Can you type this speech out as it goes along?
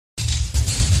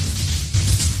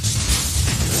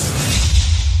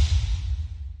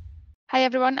Hi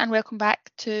everyone and welcome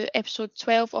back to episode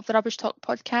 12 of the Rubbish Talk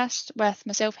podcast with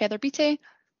myself, Heather Beattie.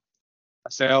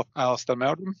 Myself, Alistair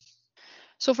Meldon.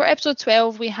 So for episode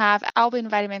 12 we have Albion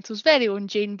Environmental's very own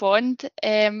Jane Bond.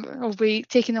 Will be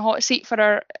taking the hot seat for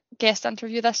our guest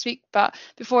interview this week, but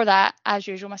before that, as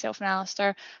usual, myself and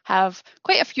Alistair have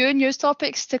quite a few news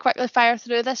topics to quickly fire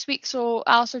through this week. So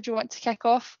Alistair, do you want to kick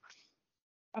off?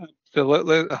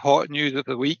 Absolutely. The hot news of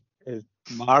the week is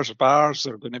Mars bars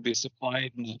are going to be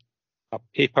supplied in a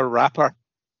paper wrapper.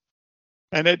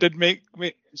 And it did make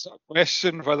me sort of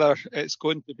question whether it's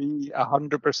going to be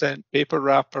 100% paper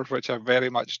wrapper, which I very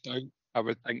much doubt. I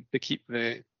would think to keep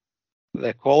the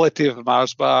quality of the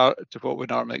Mars bar to what we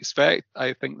normally expect,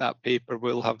 I think that paper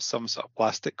will have some sort of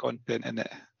plastic content in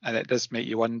it. And it does make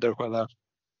you wonder whether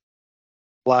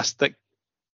plastic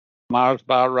Mars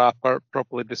bar wrapper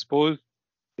properly disposed,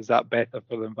 is that better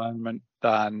for the environment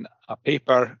than a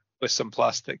paper with some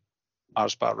plastic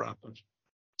Mars bar wrappers?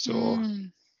 So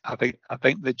I think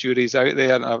the jury's out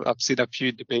there, and I've seen a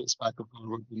few debates back and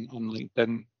forward on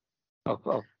LinkedIn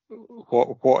of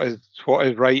what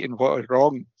is right and what is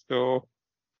wrong. So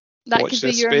that could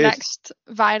be your next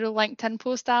viral LinkedIn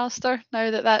post, Alistair.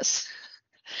 Now that's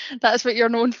what you're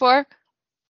known for.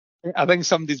 I think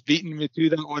somebody's beaten me to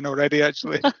that one already,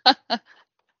 actually.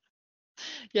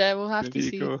 Yeah, we'll have to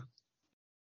see. Go.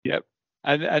 Yep.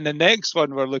 And the next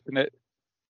one we're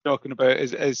talking about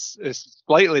is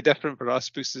slightly different for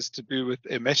us because it's to do with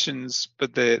emissions,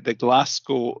 but the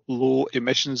Glasgow low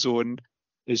emission zone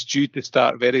is due to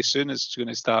start very soon. It's going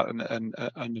to start on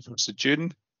the 1st of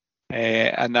June.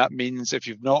 And that means if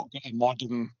you've not got a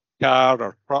modern car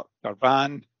or truck or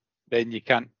van, then you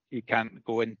can't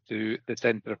go into the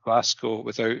centre of Glasgow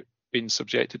without being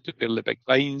subjected to fairly big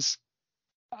fines.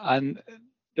 And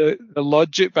the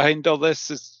logic behind all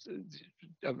this is,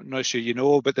 I'm not sure you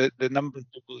know, but the number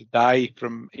of people who die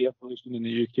from air pollution in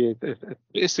the UK is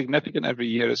pretty significant every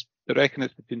year. They reckon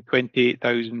it's between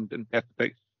 28,000 and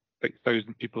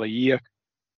 36,000 people a year.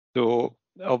 So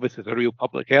obviously it's a real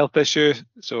public health issue.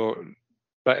 So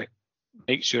but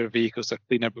make sure vehicles are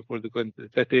cleaner before they go into the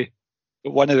city.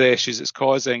 But one of the issues it's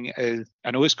causing is, I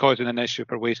know it's causing an issue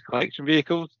for waste collection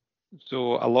vehicles.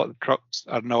 So a lot of trucks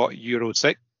are not Euro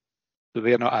 6. So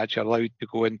they're not actually allowed to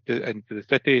go into the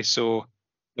city. So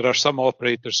there are some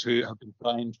operators who have been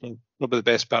trying for probably the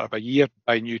best part of a year to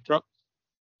buy new trucks,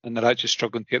 and they're actually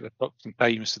struggling to get the trucks in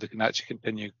time so they can actually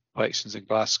continue collections in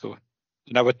Glasgow.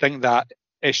 And I would think that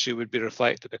issue would be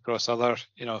reflected across other,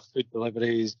 food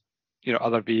deliveries,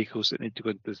 other vehicles that need to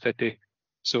go into the city.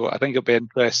 So I think it'll be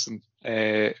interesting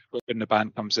when the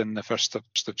ban comes in the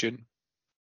 1st of June.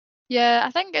 Yeah,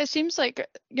 I think it seems like,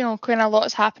 kind of a lot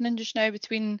is happening just now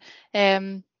between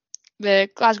the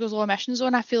Glasgow's low emission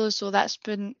zone. I feel as though that's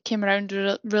came around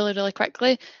really, really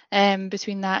quickly.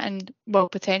 Between that and, well,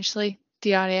 potentially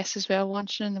DRS as well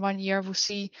launching in the 1 year. We'll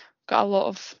see. Got a lot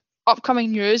of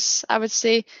upcoming news, I would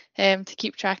say, to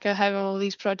keep track of how all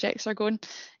these projects are going.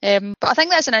 But I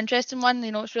think that's an interesting one.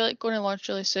 It's really going to launch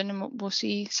really soon, and we'll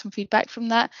see some feedback from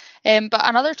that. But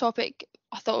another topic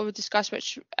I thought we would discuss,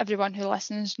 which everyone who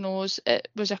listens knows, it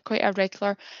was quite a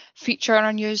regular feature on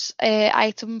our news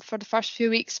item for the first few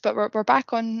weeks, but we're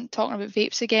back on talking about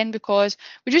vapes again because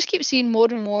we just keep seeing more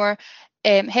and more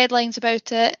headlines about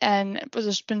it, and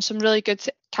there's been some really good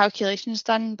calculations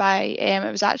done by, it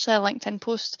was actually a LinkedIn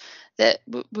post that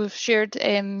we've shared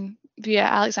via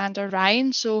Alexander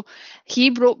Ryan. So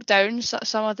he broke down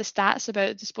some of the stats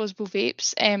about disposable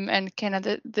vapes, and kind of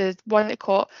the one that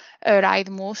caught our eye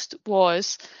the most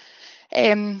was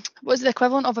the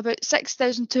equivalent of about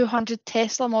 6,200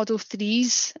 Tesla Model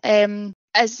 3s,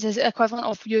 is the equivalent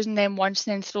of using them once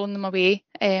and then throwing them away,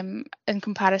 in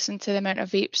comparison to the amount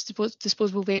of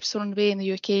disposable vapes thrown away in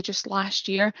the UK just last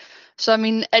year. So I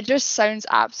mean, it just sounds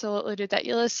absolutely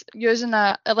ridiculous. Using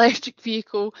an electric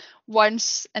vehicle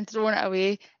once and throwing it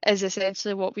away is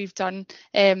essentially what we've done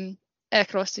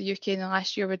across the UK in the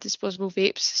last year with disposable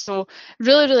vapes. So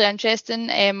really, really interesting.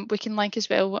 We can link as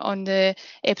well on the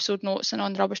episode notes and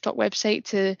on the Rubbish Talk website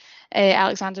to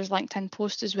Alexander's LinkedIn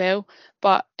post as well.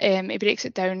 But it breaks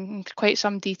it down in quite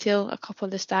some detail, a couple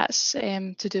of the stats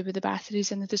to do with the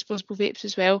batteries and the disposable vapes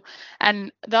as well.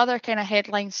 And the other kind of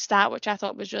headline stat, which I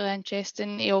thought was really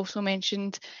interesting, he also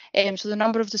mentioned, so the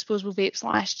number of disposable vapes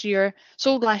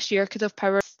sold last year could have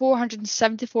powered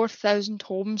 474,000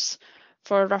 homes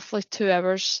for roughly 2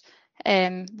 hours,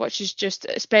 which is just,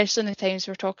 especially in the times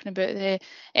we're talking about the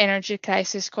energy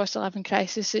crisis, cost of living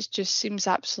crisis, it just seems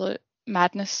absolute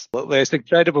madness. It's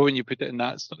incredible when you put it in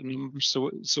that sort of number. So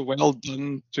well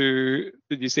done to,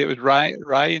 did you say it was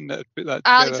Ryan that put that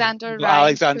together? Alexander Ryan.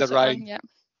 Alexander Ryan. Yeah.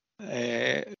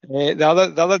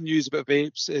 The other news about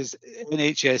vapes is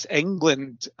NHS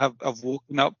England have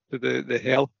woken up to the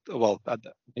health. Well, I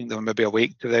think they're maybe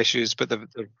awake to the issues, but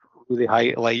they're really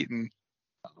highlighting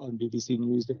on BBC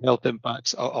News the health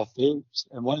impacts of vapes.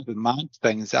 And one of the mad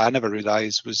things that I never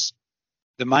realised was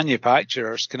the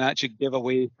manufacturers can actually give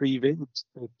away free vapes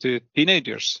to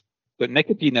teenagers. But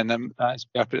nicotine in them, that's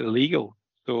perfectly legal.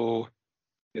 So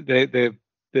the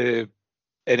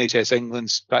NHS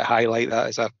England's try to highlight that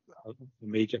as a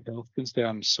major health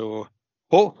concern. So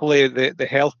hopefully the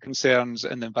health concerns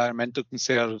and the environmental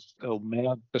concerns will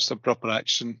merge for some proper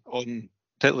action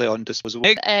particularly on disposal.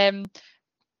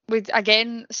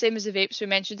 Again, same as the vapes, we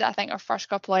mentioned it, I think, our first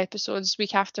couple of episodes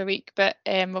week after week, but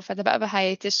we've had a bit of a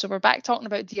hiatus, so we're back talking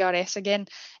about DRS again.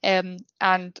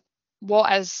 And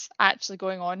what is actually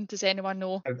going on? Does anyone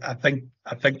know? I think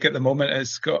at the moment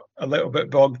it's got a little bit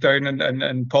bogged down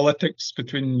in politics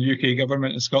between UK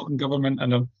government and Scotland government,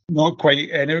 and I'm not quite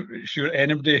sure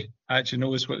anybody actually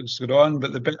knows what's going on.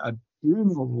 But the bit I do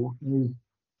know is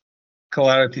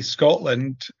Clarity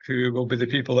Scotland, who will be the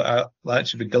people that will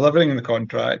actually be delivering the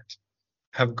contract,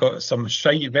 have got some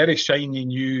very shiny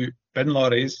new bin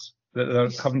lorries that they're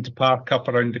having to park up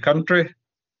around the country.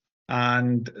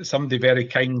 And somebody very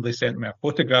kindly sent me a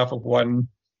photograph of one,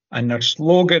 and their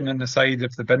slogan on the side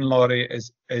of the bin lorry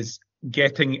is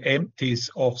 "Getting empties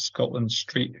off Scotland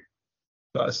Street."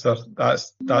 That's their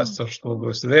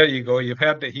slogan. So there you go. You've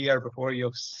heard it here before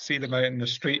you'll see them out in the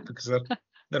street, because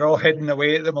they're all hidden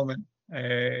away at the moment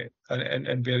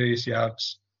in various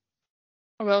yards.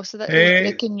 Well, so that's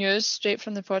breaking news straight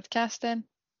from the podcast then.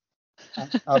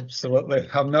 Absolutely.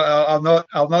 I'll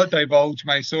not divulge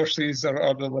my sources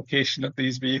or the location of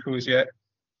these vehicles yet.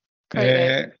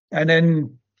 Right. And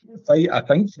then I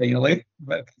think finally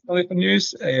for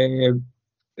news,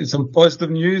 some positive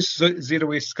news. Zero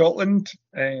Waste Scotland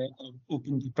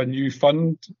opened up a new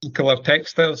fund, Circular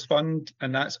Textiles Fund,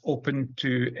 and that's open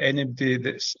to anybody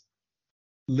that's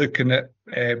looking at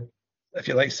if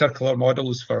you like, circular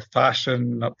models for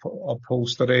fashion,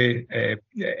 upholstery,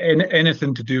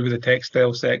 anything to do with the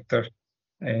textile sector.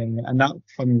 And that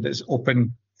fund is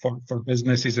open for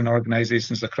businesses and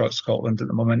organisations across Scotland at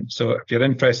the moment. So if you're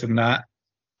interested in that,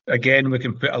 again, we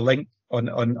can put a link on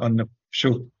the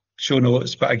show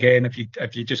notes. But again, if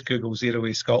you just Google Zero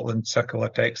Waste Scotland Circular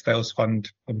Textiles Fund,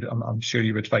 I'm sure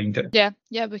you would find it. Yeah,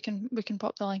 we can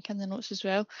pop the link in the notes as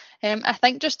well. I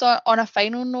think just on a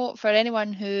final note, for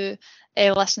anyone who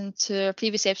listened to a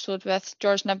previous episode with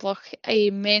George Niblock, I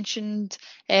mentioned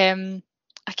a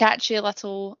catchy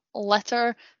little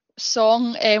litter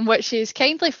song which he's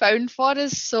kindly found for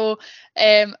us. So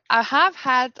I have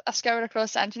had a scour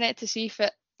across the internet to see if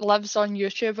it lives on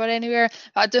YouTube or anywhere,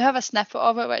 but I do have a snippet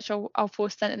of it which I'll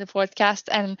post into the podcast,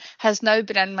 and has now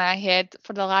been in my head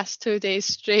for the last 2 days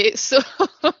straight. So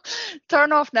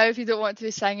turn off now if you don't want to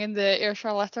be singing the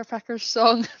Ayrshire Litter Pickers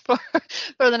song for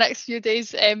the next few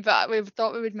days. But we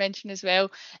thought we would mention as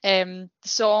well, the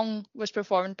song was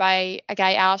performed by a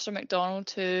guy, Alistair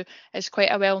MacDonald, who is quite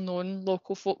a well-known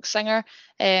local folk singer,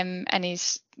 and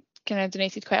he's kind of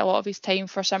donated quite a lot of his time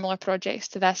for similar projects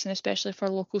to this, and especially for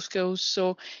local schools.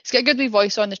 So he's got a good wee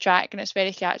voice on the track, and it's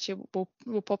very catchy.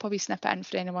 We'll pop a wee snippet in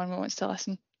for anyone who wants to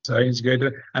listen. Sounds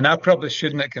good. And I probably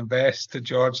shouldn't have confessed to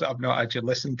George that I've not actually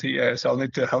listened to it yet, so I'll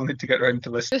need to get around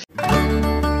to listening.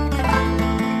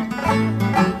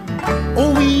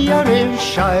 Oh, we are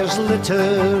Ayrshire's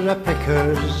litter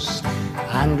pickers,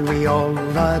 and we all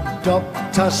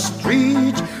adopt a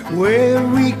street where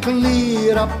we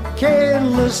clear up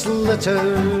careless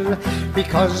litter,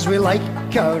 because we like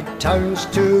our towns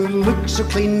to look so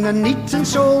clean and neat, and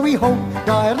so we hope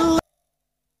our...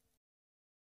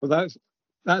 Well,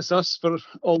 that's us for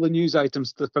all the news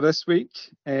items for this week.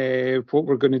 What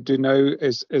we're going to do now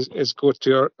is go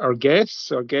to our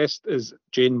guests. Our guest is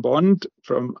Jane Bond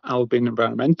from Albion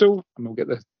Environmental, and we'll get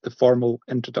the formal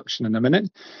introduction in a minute.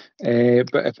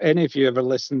 But if any of you ever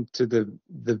listened to the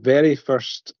very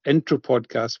first intro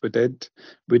podcast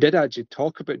we did actually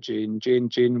talk about Jane.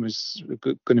 Jane was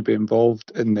going to be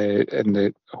involved in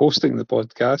the hosting of the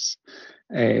podcast.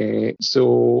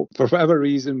 So for whatever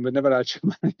reason, we never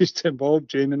actually managed to involve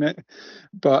Jane in it.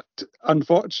 But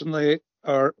unfortunately,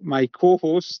 my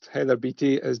co-host, Heather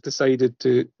Beattie, has decided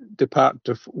to depart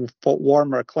to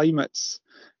warmer climates.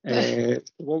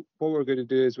 What we're going to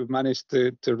do is we've managed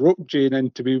to rope Jane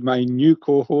in to be my new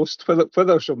co-host.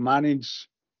 Whether she'll manage,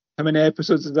 how many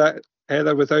episodes is that,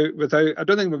 Heather? Without, I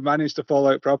don't think we've managed to fall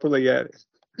out properly yet.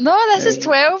 No, this is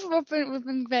 12. We've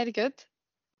been very good.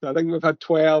 I think we've had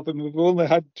 12, and we've only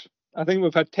had I think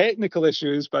we've had technical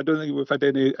issues, but I don't think we've had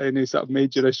any sort of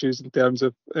major issues in terms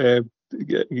of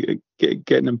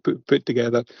getting them put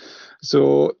together.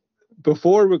 So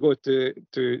before we go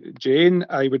to Jane,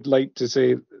 I would like to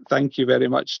say thank you very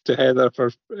much to Heather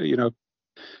for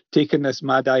taking this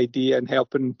mad idea and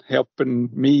helping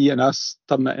me and us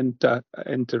turn it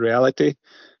into reality.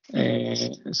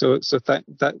 So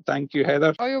thank you,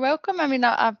 Heather. Oh, you're welcome. I mean,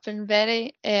 I've been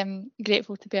very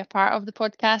grateful to be a part of the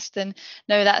podcast, and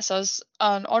now that's us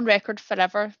on record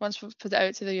forever. Once we've put it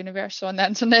out to the universe on the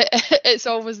internet, it's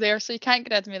always there, so you can't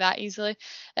get rid of me that easily.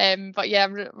 But yeah,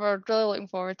 we're really looking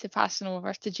forward to passing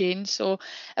over to Jane. So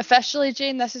officially,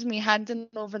 Jane, this is me handing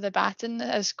over the baton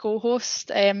as co-host.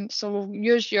 So we'll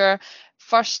use your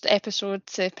first episode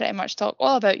to pretty much talk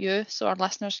all about you, so our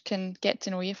listeners can get to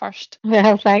know you first.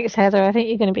 Well, thanks, Heather. I think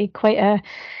you're going to be quite a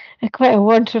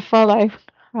one to follow.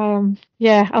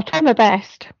 Yeah, I'll try my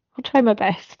best.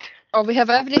 Oh, we have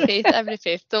every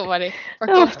faith. Don't worry, we're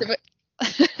confident.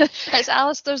 It's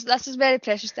Alistair's. This is very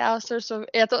precious to Alistair, so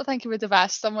I don't think he would have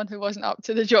asked someone who wasn't up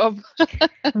to the job.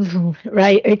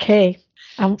 Right. Okay.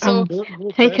 I'm No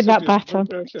taking pressure, that Jane, baton.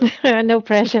 No pressure. No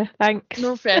pressure. Thanks.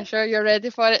 No pressure. You're ready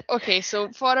for it. Okay, so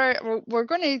we're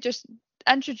going to just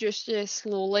introduce you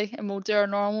slowly, and we'll do our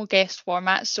normal guest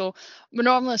format. So we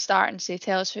normally start and say,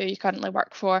 tell us who you currently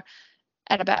work for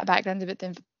and a bit of background about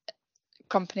the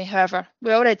company. However,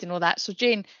 we already know that. So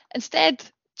Jane, instead,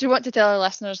 do you want to tell our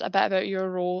listeners a bit about your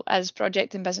role as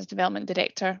Project and Business Development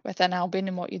Director within Albion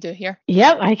and what you do here?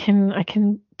 Yeah, I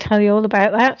can tell you all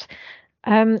about that.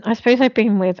 I suppose I've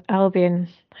been with Albion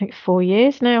like 4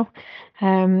 years now.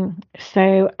 And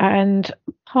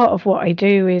part of what I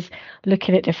do is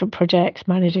looking at different projects,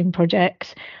 managing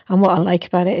projects. And what I like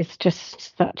about it is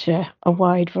just such a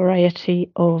wide variety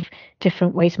of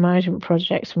different waste management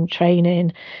projects, from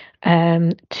training to,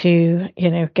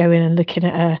 going and looking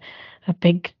at a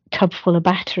big tub full of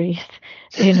batteries,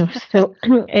 so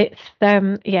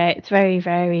it's very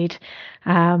varied.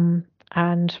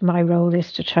 And my role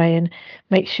is to try and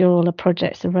make sure all the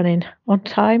projects are running on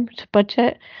time, to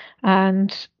budget, and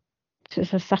to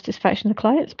the satisfaction of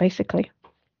clients, basically.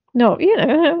 No,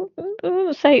 I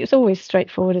wouldn't say it's always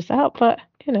straightforward as that, but,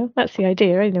 that's the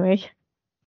idea anyway.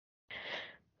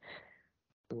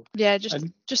 Yeah,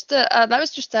 that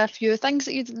was just a few things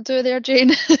that you do there,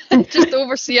 Jane. Just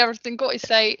oversee everything, go to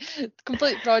site,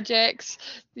 complete projects,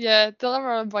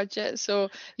 deliver on budget. So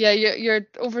yeah, you're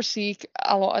oversee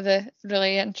a lot of the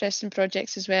really interesting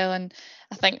projects as well. And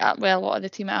I think a lot of the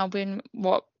team at Albion,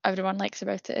 what everyone likes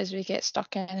about it is we get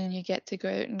stuck in and you get to go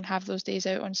out and have those days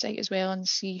out on site as well and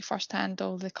see firsthand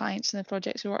all the clients and the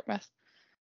projects we work with.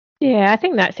 Yeah, I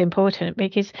think that's important,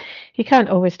 because you can't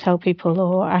always tell people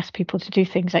or ask people to do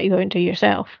things that you won't do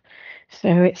yourself.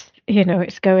 So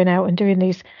it's going out and doing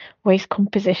these waste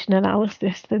composition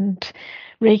analysis and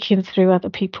raking through other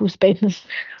people's bins,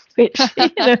 which,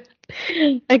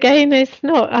 again, is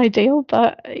not ideal,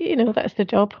 but, that's the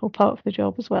job, or part of the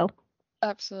job as well.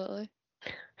 Absolutely.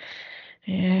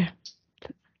 Yeah.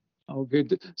 Oh,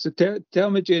 good. So tell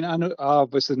me, Jane, I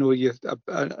obviously know you,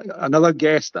 another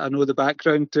guest that I know the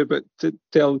background to, but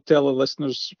tell the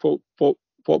listeners what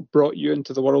brought you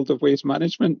into the world of waste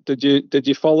management. Did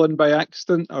you fall in by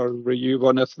accident, or were you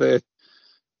one of the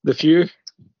few?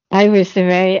 I was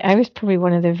probably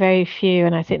one of the very few,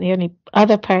 and I think the only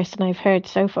other person I've heard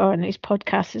so far on these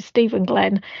podcasts is Stephen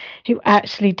Glenn, who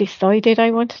actually decided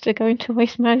I wanted to go into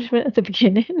waste management at the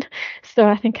beginning. So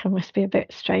I think I must be a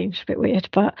bit strange, a bit weird.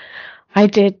 But I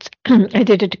did a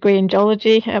degree in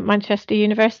geology at Manchester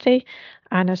University,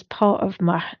 and as part of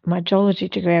my geology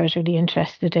degree, I was really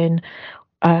interested in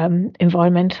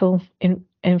environmental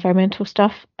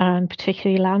stuff, and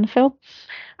particularly landfill.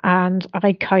 And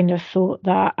I kind of thought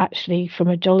that actually, from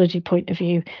a geology point of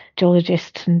view,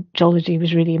 geologists and geology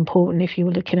was really important if you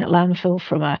were looking at landfill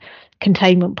from a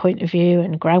containment point of view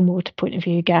and groundwater point of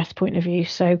view, gas point of view.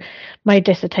 So my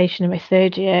dissertation in my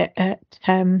third year at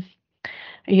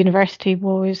university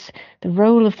was the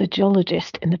role of the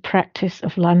geologist in the practice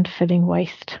of landfilling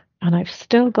waste. And I've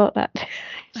still got that.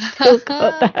 So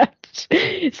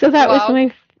that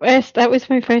was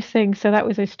my first thing. So that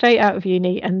was straight out of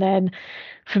uni. And then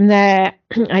from there,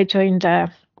 I joined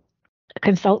a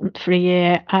consultant for a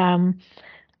year, and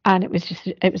it was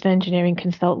an engineering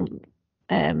consultant,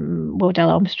 Wardell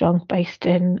Armstrong, based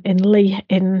in Leigh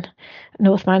in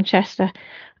North Manchester.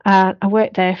 I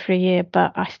worked there for a year,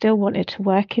 but I still wanted to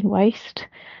work in waste,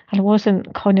 and I was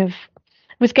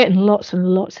getting lots and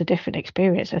lots of different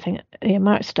experience. I think the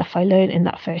amount of stuff I learned in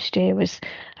that first year was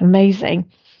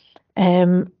amazing.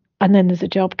 And then there's a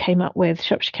job came up with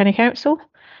Shropshire County Council,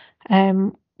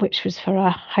 which was for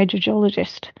a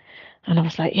hydrogeologist. And I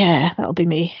was like, yeah, that'll be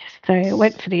me. So I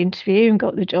went for the interview and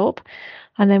got the job,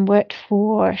 and then worked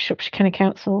for Shropshire County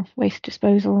Council Waste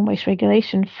Disposal and Waste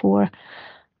Regulation for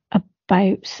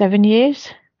about 7 years.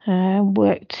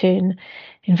 Worked in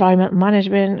environmental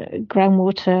management,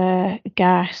 groundwater,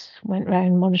 gas, went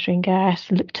around monitoring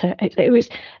gas, looked at it. It was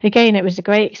a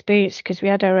great experience because we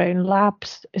had our own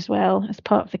labs as well as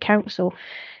part of the council.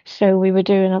 So we were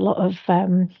doing a lot of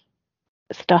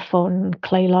stuff on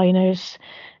clay liners,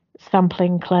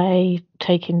 sampling clay,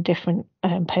 taking different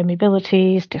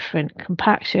permeabilities, different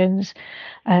compactions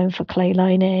for clay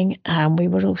lining. And we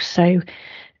were also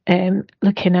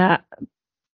looking at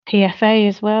PFA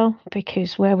as well,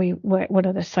 because where we work, one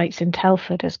of the sites in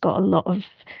Telford has got a lot of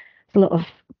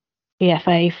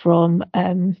PFA from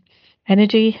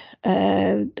energy,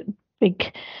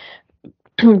 big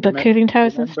the cooling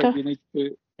towers and stuff.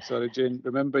 Jane,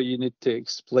 remember you need to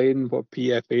explain what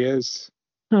PFA is.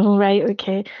 Oh, right,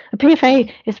 okay. A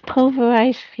PFA is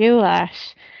pulverized fuel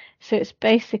ash. So it's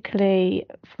basically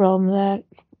from the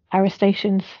power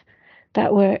stations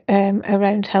that were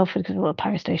around Telford, because a lot of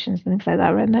power stations and things like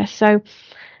that around there. So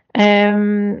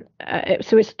so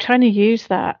it's trying to use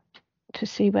that to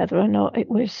see whether or not it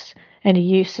was any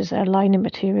use as a lining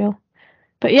material.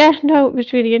 But yeah, no, it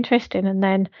was really interesting. And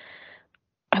then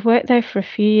I worked there for a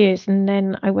few years, and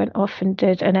then I went off and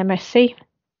did an MSc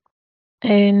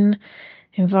in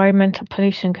environmental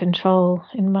pollution control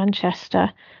in Manchester,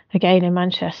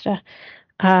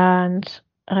 and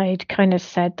I'd kind of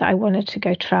said that I wanted to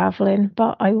go travelling,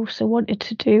 but I also wanted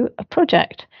to do a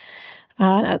project.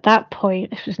 And at that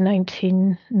point, this was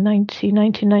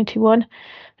 1991,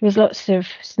 there was lots of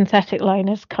synthetic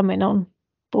liners coming on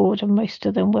board, and most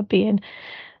of them were being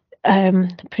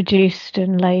produced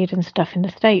and laid and stuff in the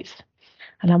States.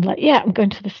 And I'm like, yeah, I'm going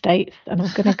to the States, and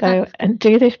I'm going to go and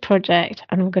do this project,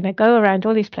 and I'm going to go around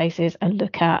all these places and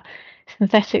look at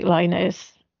synthetic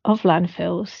liners of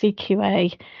landfills,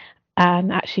 CQA,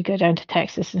 and actually go down to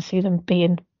Texas and see them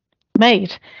being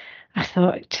made. I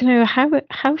thought, do you know,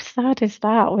 how sad is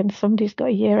that when somebody's got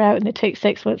a year out and they take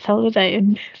 6 months holiday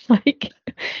and it's like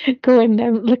go and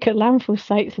look at landfill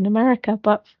sites in America.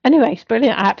 But anyway, it's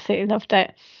brilliant. I absolutely loved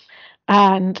it.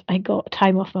 And I got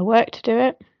time off my work to do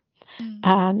it.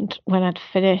 And when I'd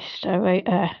finished, I wrote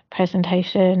a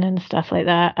presentation and stuff like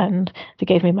that, and they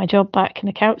gave me my job back in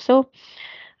the council.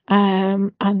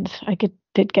 And I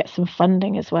did get some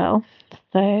funding as well.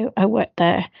 So I worked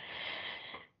there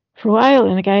for a while,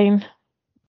 and again,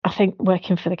 I think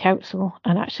working for the council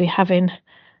and actually having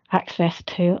access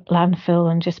to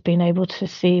landfill and just being able to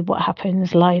see what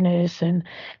happens, liners, and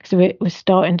because we were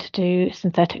starting to do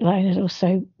synthetic liners,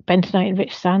 also bentonite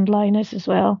enriched sand liners as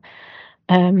well,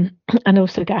 and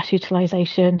also gas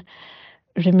utilisation,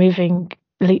 removing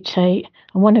leachate.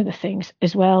 And one of the things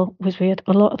as well was we had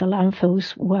a lot of the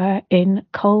landfills were in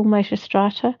coal measure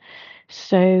strata,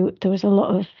 so there was a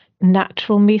lot of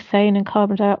natural methane and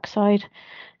carbon dioxide.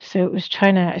 So it was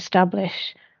trying to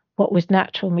establish what was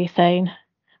natural methane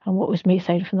and what was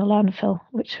methane from the landfill,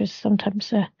 which was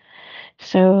sometimes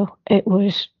so it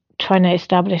was trying to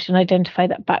establish and identify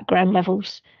that background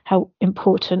levels, how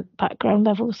important background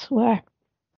levels were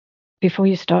before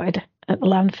you started at the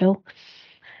landfill.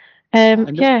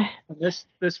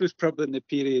 This was probably in the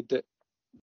period that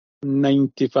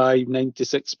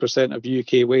 96% of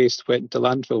UK waste went to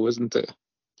landfill, wasn't it?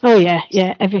 Oh yeah,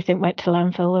 everything went to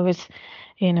landfill. There was,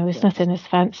 there's nothing as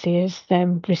fancy as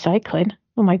recycling.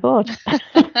 Oh my God.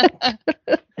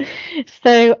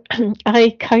 So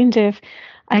I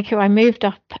moved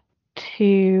up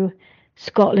to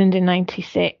Scotland in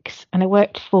 96, and I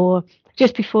worked for,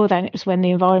 just before then, it was when the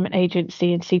Environment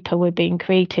Agency and SEPA were being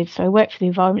created. So I worked for the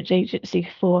Environment Agency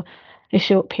for a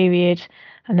short period,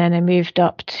 and then I moved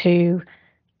up to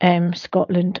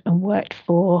Scotland and worked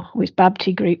for, it was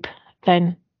Babty Group,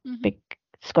 then big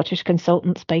Scottish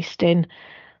consultants based in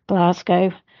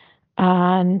Glasgow,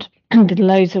 and did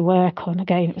loads of work on,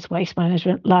 again, it was waste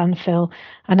management, landfill.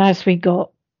 And as we got,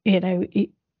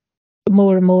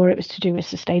 more and more, it was to do with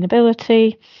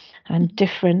sustainability and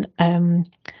different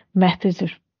methods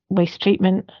of waste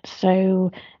treatment.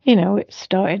 So, it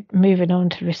started moving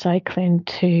on to recycling,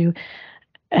 to,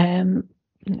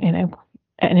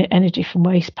 energy from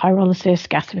waste, pyrolysis,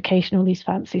 gasification, all these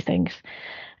fancy things.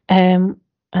 And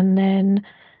then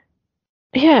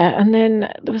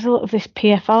there was a lot of this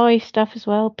PFI stuff as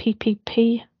well,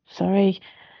 PPP,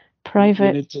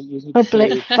 private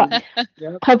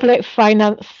public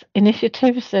finance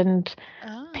initiatives, and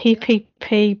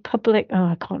PPP, public.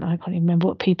 I can't even remember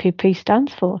what PPP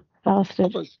stands for.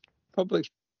 Public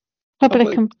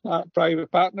public and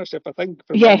private partnership, I think.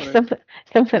 From yes, memory.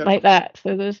 something like that.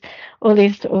 So there's all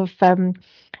these sort of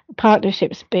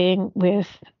partnerships being with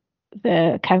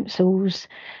the councils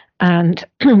and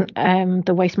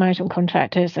the waste management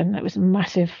contractors, and it was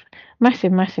massive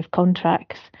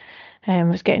contracts.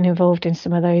 Was getting involved in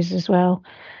some of those as well.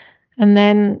 And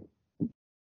then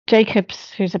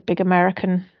Jacobs, who's a big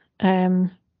American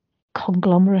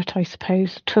conglomerate, I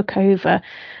suppose, took over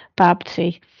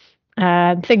Babty,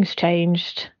 and things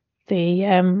changed.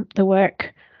 The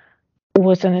work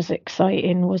wasn't as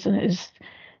exciting, wasn't as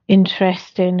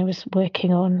interesting. I was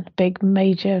working on big,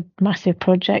 major, massive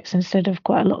projects instead of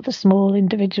quite a lot of the small,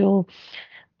 individual,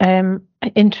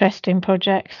 interesting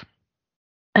projects.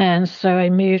 And so I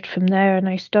moved from there and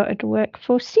I started to work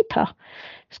for SEPA,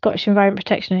 Scottish Environment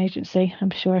Protection Agency. I'm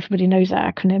sure everybody knows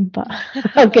that acronym, but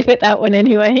I'll give it that one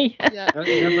anyway. Yeah.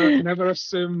 Never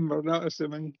assume, we're not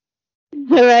assuming.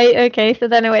 Right, okay. So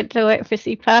then I went to work for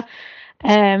SEPA,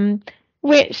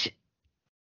 which,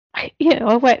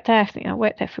 I worked there. I think I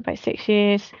worked there for about 6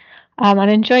 years. And I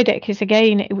enjoyed it because,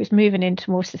 again, it was moving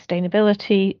into more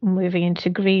sustainability, moving into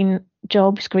green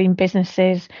jobs, green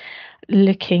businesses,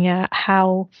 looking at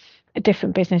how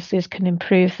different businesses can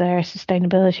improve their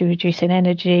sustainability, reducing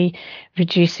energy,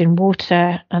 reducing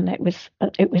water. And it was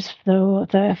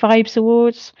the Vibes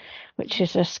Awards, which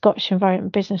is a Scottish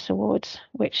Environment Business Awards,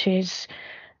 which is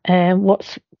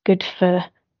what's good for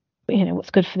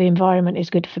the environment is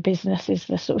good for business, is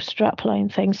the sort of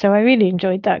strapline thing. So I really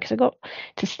enjoyed that because I got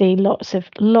to see lots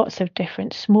of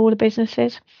different smaller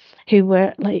businesses who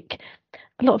were like,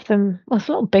 a lot of them, well, it's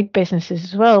a lot of big businesses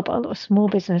as well, but a lot of small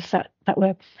businesses that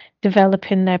were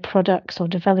developing their products or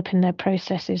developing their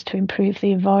processes to improve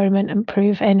the environment,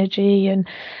 improve energy and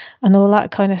all that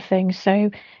kind of thing.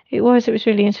 So it was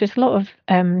really interesting. A lot of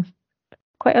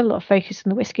quite a lot of focus on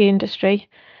the whiskey industry.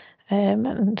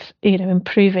 And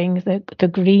improving the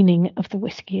greening of the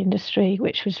whiskey industry,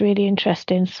 which was really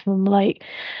interesting, from like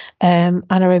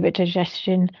anaerobic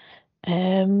digestion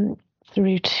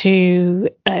through to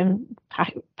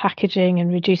packaging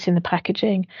and reducing the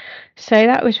packaging. So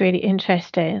that was really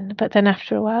interesting. But then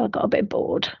after a while, I got a bit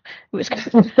bored. It was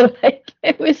kind of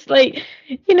it was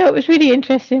really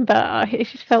interesting, but I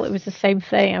just felt it was the same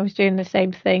thing. I was doing the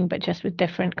same thing, but just with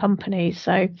different companies.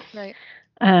 So. Right.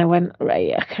 And I went,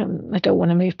 right, I don't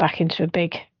want to move back into a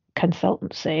big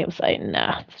consultancy. I was like,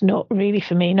 nah, it's not really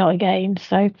for me, not again.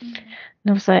 So and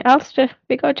I was like, Alistair,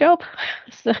 we got a job.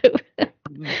 So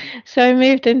so I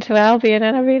moved into Albion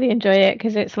and I really enjoy it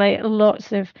because it's like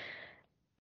lots of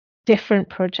different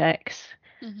projects,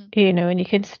 and you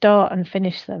can start and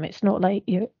finish them. It's not like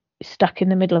you're stuck in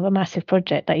the middle of a massive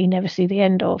project that you never see the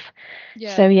end of.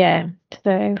 Yeah. So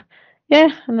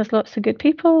and there's lots of good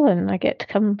people and I get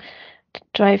to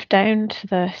drive down to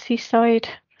the seaside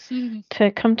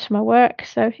to come to my work.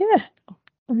 So yeah,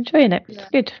 I'm enjoying it. Yeah. It's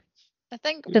good. I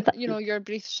think your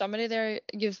brief summary there,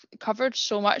 you've covered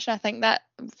so much, and I think that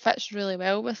fits really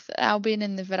well with Albion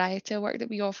and the variety of work that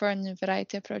we offer and the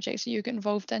variety of projects that you get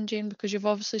involved in, Jane, because you've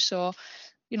obviously saw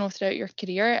throughout your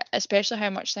career, especially how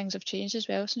much things have changed as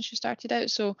well since you started out.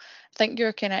 So I think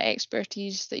your kind of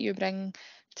expertise that you bring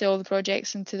to all the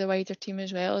projects and to the wider team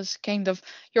as well is kind of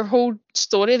your whole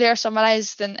story there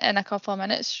summarised in a couple of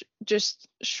minutes just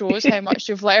shows how much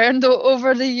you've learned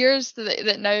over the years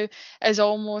that now is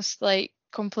almost like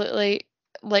completely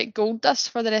like gold dust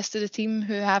for the rest of the team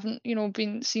who haven't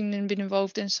been seen and been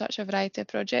involved in such a variety of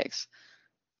projects.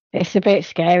 It's a bit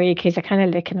scary because I kind of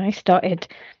look and I started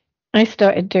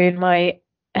doing my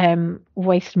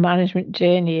waste management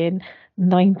journey in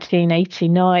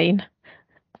 1989.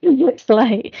 It's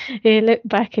like you look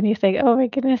back and you think, oh my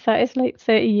goodness, that is like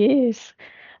 30 years.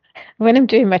 When I'm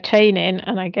doing my training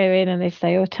and I go in and they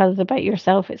say, oh, tell us about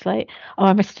yourself, it's like, oh,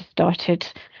 I must have started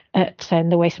at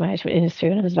the waste management industry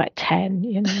when I was about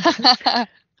 10,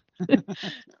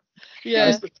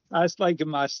 Yeah, that's like in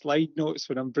my slide notes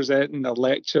when I'm presenting a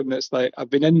lecture, and it's like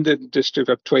I've been in the industry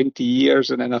for 20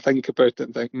 years, and then I think about it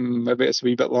and think maybe it's a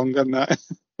wee bit longer than that.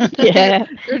 Yeah,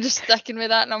 you're just sticking with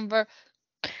that number.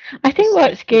 I think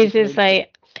what's good is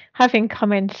like having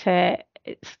come into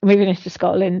moving into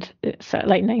Scotland, it's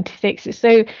like 96. It's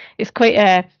quite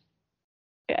a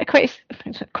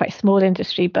small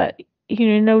industry, but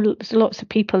there's lots of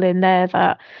people in there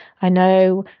that I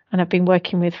know and I've been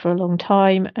working with for a long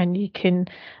time, and you can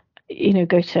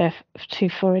go to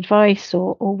for advice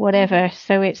or whatever.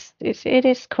 So it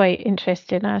is quite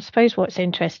interesting. I suppose what's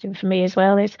interesting for me as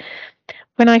well is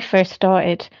when I first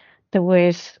started, there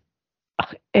was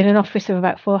in an office of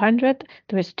about 400,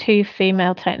 there was two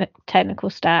female technical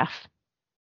staff,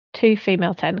 and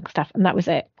that was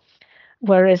it.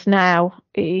 Whereas now,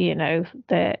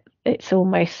 that it's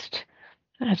almost,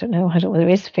 I don't know whether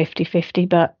it is 50-50,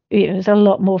 but there's a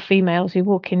lot more females who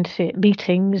walk into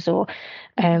meetings or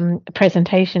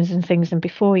presentations and things, and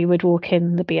before you would walk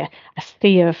in, there'd be a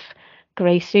sea of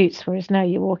grey suits, whereas now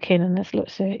you walk in and there's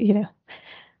lots of,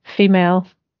 female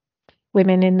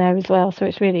women in there as well. So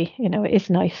it's really, it is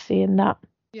nice seeing that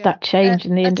change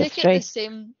in the industry. I take it the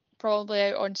same probably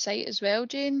out on site as well,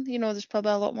 Jane. There's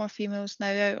probably a lot more females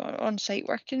now out on site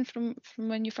working from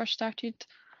when you first started.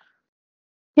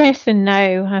 Yes and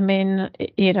no. I mean,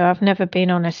 I've never been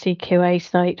on a CQA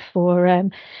site for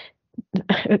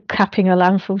capping a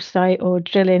landfill site or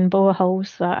drilling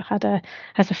boreholes that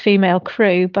has a female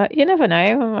crew, but you never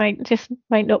know. I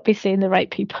might not be seeing the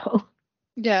right people.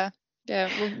 Yeah.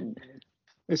 Well,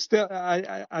 it's still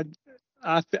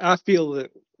I feel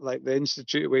that like the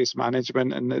Institute of Waste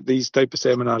Management and these type of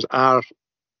seminars are,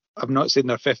 I'm not saying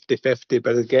they're 50-50,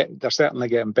 but they're certainly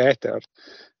getting better.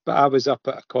 But I was up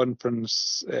at a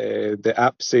conference, the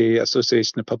APSE,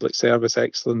 Association of Public Service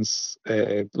Excellence,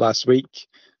 last week,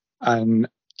 and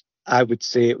I would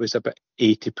say it was about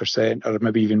 80% or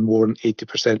maybe even more than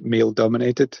 80% male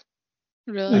dominated.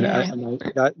 Really? And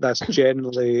that's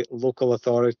generally local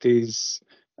authorities.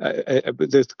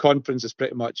 The conference is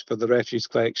pretty much for the refuse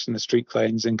collection, the street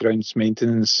cleansing, grounds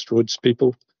maintenance, roads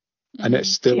people. And it's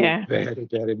still very,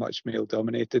 very much male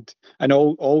dominated. And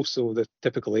also the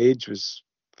typical age was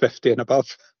 50 and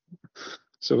above.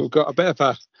 So we've got a bit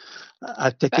of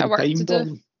a ticking time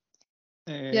bomb.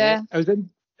 Yeah. I was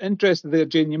interested there,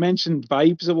 Jane. You mentioned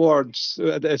Vibes Awards.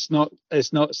 It's not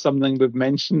something we've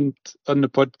mentioned on the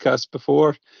podcast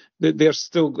before. They're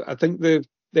still, I think the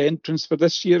entrance for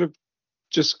this year have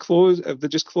just closed. Have they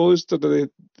just closed, or they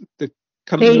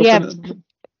currently open?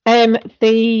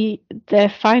 The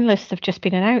finalists have just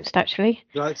been announced. Actually,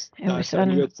 it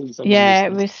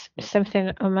was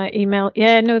something on my email.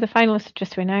 Yeah, no, the finalists have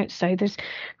just been announced. So there's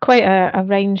quite a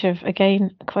range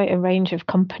of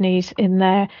companies in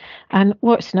there. And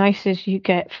what's nice is you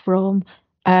get from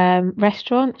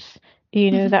restaurants,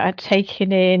 that are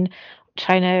taking in,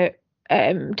 trying to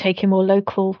take in more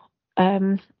local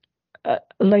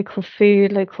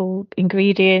food, local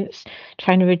ingredients,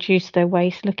 trying to reduce their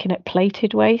waste, looking at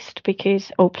plated waste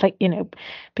because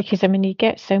I mean, you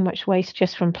get so much waste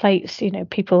just from plates.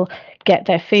 People get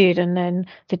their food and then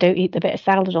they don't eat the bit of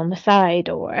salad on the side,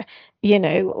 or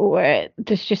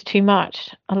there's just too much.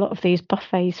 A lot of these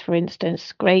buffets, for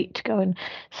instance, great to go and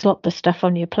slot the stuff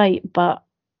on your plate, but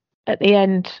at the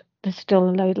end there's still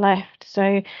a load left.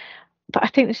 So, but I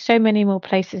think there's so many more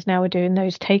places now are doing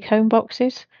those take-home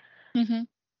boxes. Mm-hmm.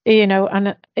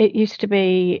 And it used to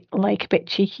be like a bit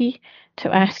cheeky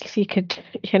to ask if you could,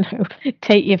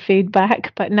 take your food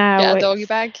back, but now a doggy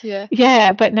bag,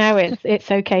 but now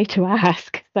it's okay to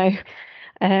ask. So,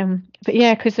 but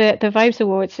yeah, because the Vibes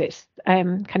Awards, it's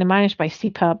kind of managed by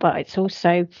SEPA, but it's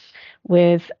also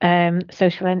with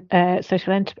Scottish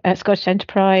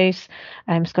Enterprise,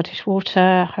 Scottish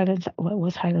Water, Highlands. Well, it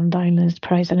was Highland Islands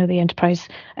Enterprise. I know the enterprise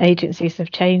agencies have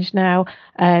changed now.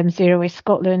 Zero Waste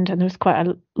Scotland, and there was quite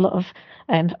a lot of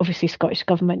obviously Scottish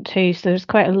Government too. So there's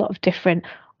quite a lot of different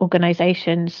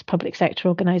organisations, public sector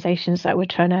organisations that were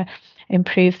trying to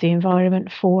improve the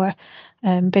environment for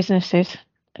businesses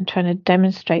and trying to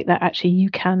demonstrate that actually you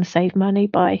can save money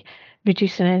by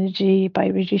reducing energy, by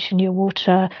reducing your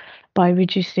water, by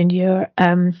reducing your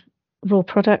raw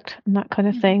product and that kind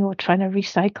of thing, or trying to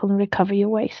recycle and recover your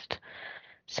waste.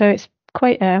 So it's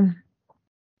quite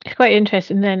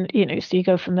interesting. Then so you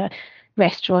go from the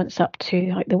restaurants up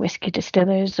to like the whiskey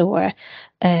distillers, or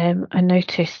I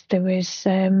noticed there was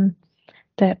the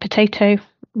potato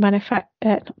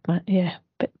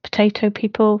potato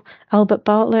people, Albert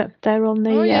Bartlett. They're on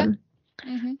the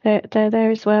they're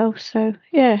there as well. So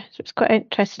yeah, so it's quite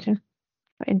interesting.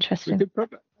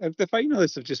 If the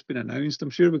finalists have just been announced, I'm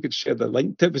sure we could share the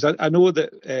link to it, because I know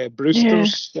that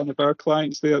Brewster's one of our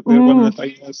clients. They're one of the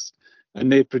finalists,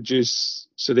 and they produce.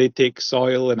 So they take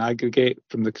soil and aggregate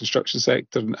from the construction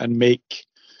sector and make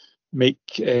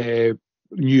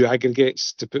new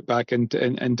aggregates to put back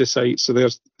into sites. So they're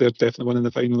definitely one of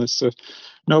the finalists. So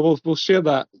no, we'll share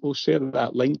that. We'll share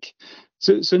that link.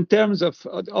 So in terms of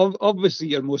obviously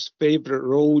your most favourite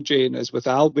role, Jane, is with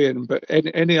Albion, but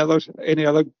any other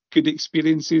good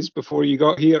experiences before you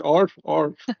got here, or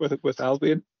with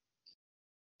Albion?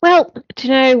 Well, do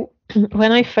you know,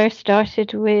 when I first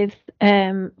started with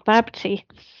Babty,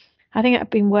 I think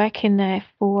I'd been working there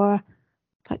for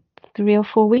like 3 or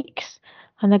 4 weeks,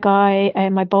 and the guy,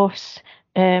 my boss,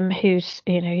 who's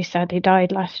he sadly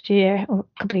died last year or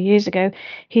a couple of years ago,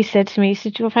 he said to me,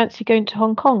 "Do you fancy going to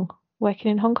Hong Kong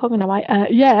working in Hong Kong? And I'm like,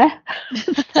 yeah.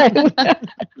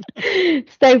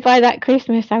 So by that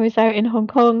Christmas, I was out in Hong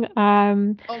Kong.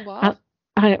 Oh wow.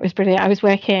 And it was brilliant. I was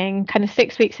working kind of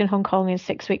 6 weeks in Hong Kong and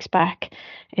 6 weeks back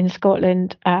in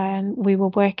Scotland, and we were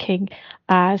working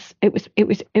as it was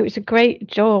a great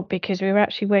job because we were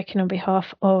actually working on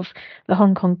behalf of the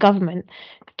Hong Kong government,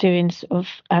 doing sort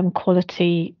of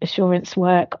quality assurance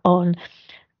work on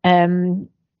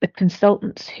the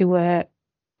consultants who were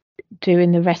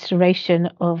doing the restoration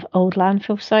of old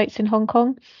landfill sites in Hong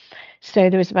Kong. So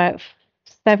there was about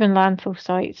 7 landfill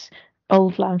sites,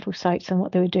 old landfill sites, and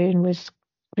what they were doing was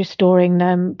restoring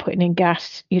them, putting in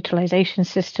gas utilization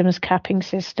systems, capping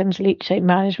systems, leachate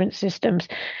management systems,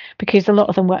 because a lot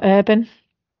of them were urban.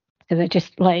 So they're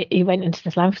just like, you went into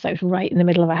this landfill site right in the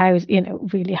middle of a house,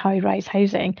 really high-rise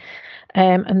housing.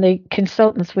 And the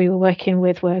consultants we were working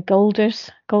with were Golder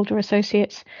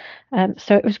Associates.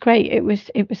 So it was great. It was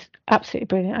absolutely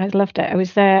brilliant. I loved it. I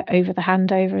was there over the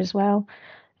handover as well.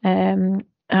 And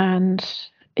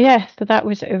yeah, so that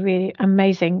was a really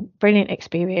amazing, brilliant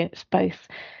experience, both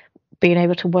being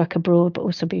able to work abroad, but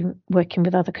also being working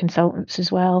with other consultants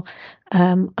as well,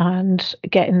 and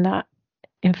getting that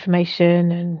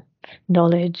information and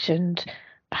knowledge and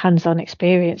hands-on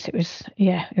experience. It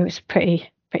was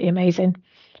pretty amazing.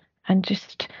 And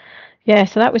just, yeah,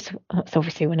 so that's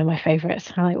obviously one of my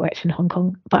favorites. I like working in Hong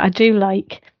Kong, but I do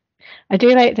like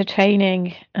the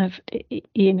training of,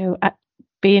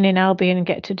 being in Albion and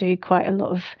get to do quite a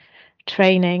lot of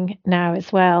training now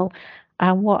as well.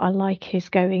 And what I like is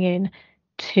going in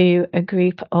to a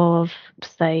group of,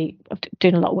 say,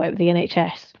 doing a lot of work with the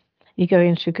NHS. You go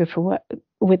into a group of work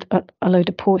with a load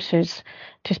of porters,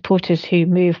 just porters who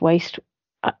move waste,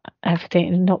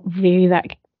 everything, and not really that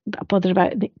bothered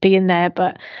about being there,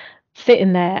 but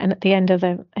sitting there, and at the end of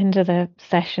the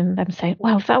session, them saying,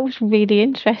 wow, that was really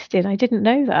interesting, I didn't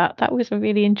know that I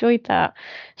really enjoyed that.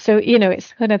 So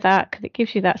it's kind of that, because it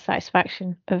gives you that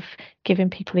satisfaction of giving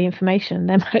people the information and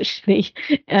them actually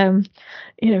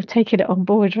taking it on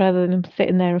board rather than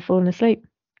sitting there and falling asleep.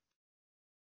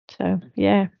 So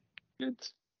yeah. Good.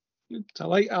 I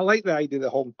like the idea of the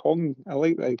Hong Kong. I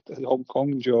like the Hong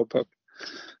Kong job.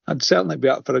 I'd certainly be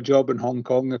up for a job in Hong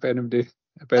Kong if anybody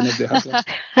has one.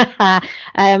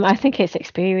 I think it's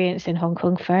experience in Hong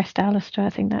Kong first, Alistair. I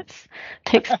think that's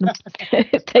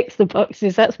ticks the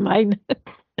boxes. That's mine.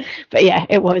 But yeah,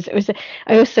 it was.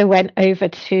 I also went over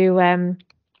to Kuala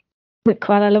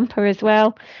Lumpur as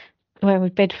well, where we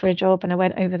bid for a job, and I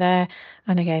went over there,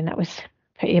 and again, that was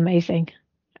pretty amazing.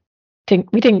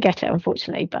 We didn't get it,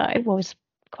 unfortunately, but it was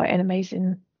quite an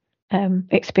amazing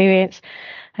experience.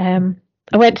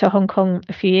 I went to Hong Kong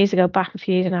a few years ago,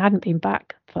 and I hadn't been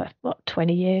back for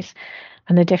 20 years,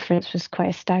 and the difference was quite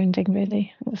astounding,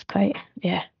 really. It was quite,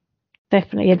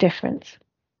 definitely a difference.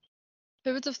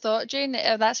 Who would have thought, Jane?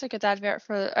 That's a good advert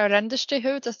for our industry.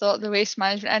 Who would have thought the waste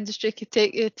management industry could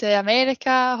take you to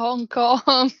America, Hong Kong,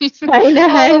 I know.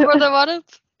 all over the world?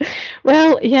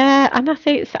 Well, yeah, and I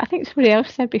think somebody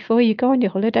else said before, you go on your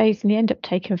holidays and you end up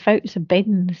taking photos of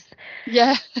bins.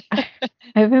 Yeah. I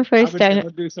remember I would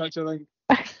never do such a thing.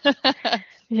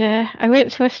 Yeah, I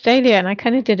went to Australia and I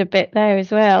kind of did a bit there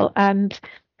as well, and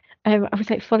I was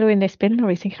like following this bin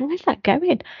lorry thinking, where's that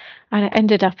going? And it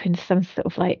ended up in some sort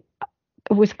of like,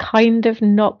 it was kind of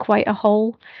not quite a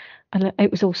hole, and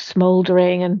it was all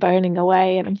smouldering and burning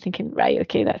away, and I'm thinking, right,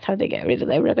 okay, that's how they get rid of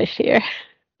their rubbish here.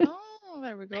 Oh,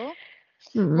 there we go.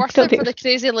 Worth it for the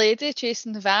crazy lady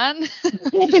chasing the van.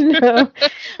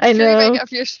 I know. You might get a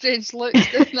few strange looks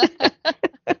doing that.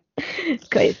 It's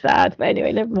quite sad, but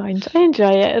anyway, never mind. I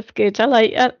enjoy it. It's good. I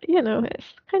like it's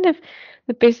kind of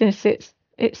the business. It's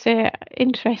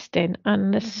interesting,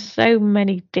 and there's so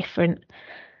many different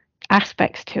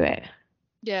aspects to it.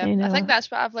 Yeah, I think that's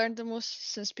what I've learned the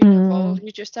most since being involved.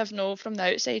 You just from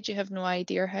the outside, you have no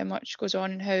idea how much goes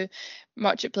on and how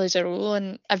much it plays a role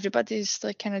in everybody's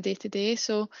like kind of day to day.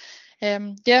 So,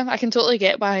 I can totally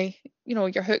get why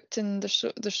you're hooked, and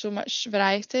there's so much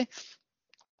variety.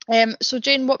 So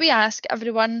Jane, what we ask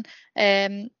everyone,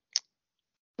 I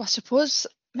suppose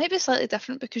maybe slightly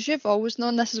different because you've always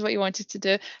known this is what you wanted to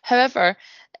do. However,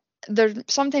 there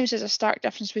sometimes is a stark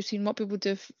difference between what people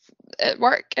do at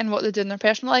work and what they do in their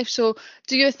personal life. So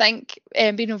do you think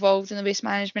being involved in the waste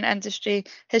management industry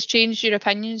has changed your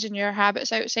opinions and your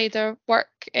habits outside of work?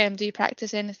 Do you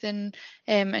practice anything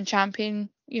and champion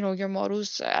your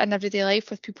morals in everyday life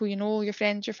with people your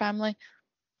friends, your family?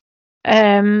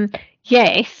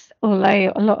 Yes,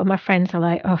 although a lot of my friends are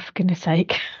like, oh, for goodness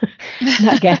sake,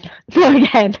 not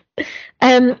again.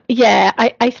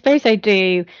 I suppose I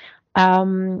do.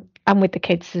 and with the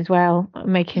kids as well,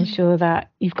 making sure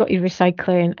that you've got your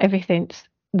recycling, everything's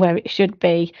where it should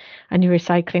be, and you're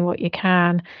recycling what you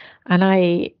can. And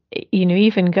I,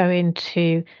 even going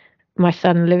to my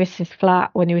son Lewis's flat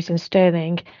when he was in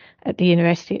Stirling at the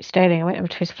University at Stirling. I went over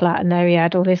to his flat, and there he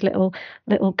had all these little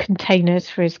containers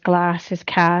for his glass, his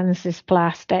cans, his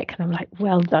plastic, and I'm like,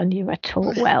 well done, you were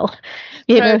taught well.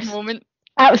 Proud moment.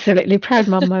 Absolutely proud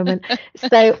mum moment.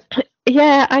 So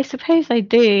yeah, I suppose I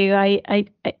do. I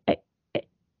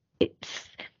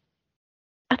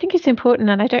think it's important,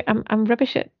 and I'm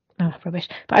rubbish at rubbish,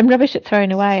 but I'm rubbish at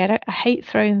throwing away. I hate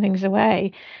throwing things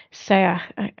away. So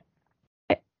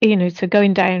so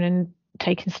going down and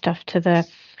taking stuff to the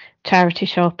charity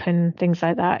shop and things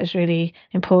like that is really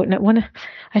important.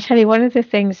 I tell you, one of the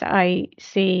things I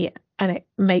see, and it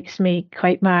makes me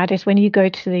quite mad, is when you go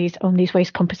to these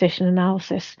waste composition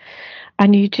analysis,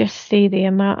 and you just see the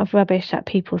amount of rubbish that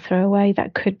people throw away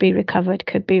that could be recovered,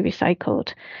 could be recycled.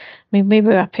 I mean, we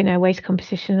were up in a waste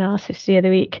composition analysis the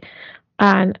other week,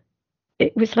 and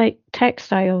it was like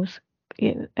textiles,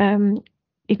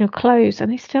 clothes,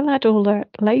 and they still had all their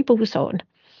labels on.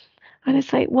 And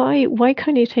it's like, why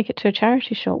can't you take it to a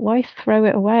charity shop? Why throw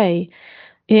it away?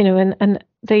 And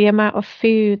the amount of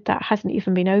food that hasn't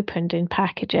even been opened in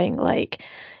packaging, like,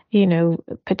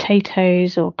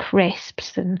 potatoes or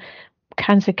crisps and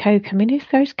cans of Coke. I mean, who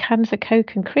throws cans of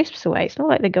Coke and crisps away? It's not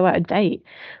like they go out of date.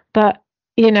 But,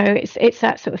 it's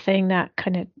that sort of thing that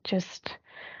kind of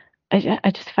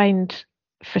I just find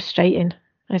frustrating,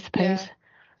 I suppose. Yeah.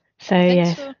 So,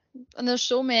 yeah. So. And there's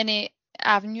so many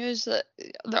avenues that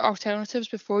alternatives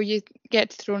before you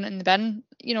get thrown in the bin.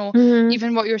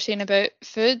 Even what you're saying about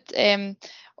food.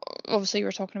 Obviously, you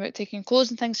were talking about taking clothes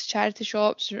and things to charity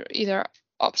shops, or either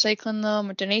upcycling them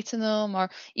or donating them, or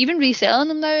even reselling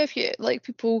them now. If you like,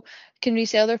 people can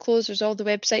resell their clothes. There's all the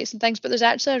websites and things, but there's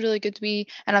actually a really good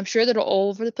and I'm sure they're all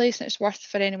over the place, and it's worth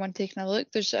for anyone taking a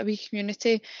look. There's a wee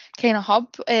community kind of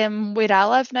hub where I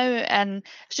live now, and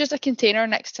it's just a container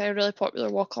next to a really popular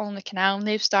walk along the canal, and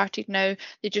they've started now.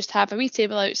 They just have a wee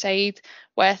table outside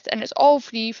and it's all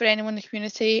free for anyone in the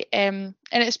community, and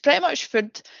it's pretty much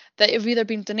food that have either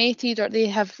been donated or they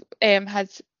have had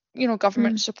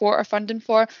government support or funding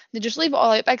for. They just leave it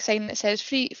all out, big sign that says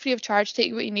free of charge,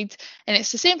 take what you need. And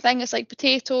it's the same thing. It's like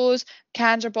potatoes,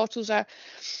 cans or bottles of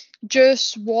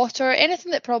juice, water,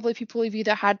 anything that probably people have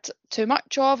either had too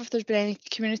much of. If there's been any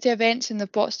community events and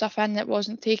they've bought stuff in that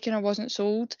wasn't taken or wasn't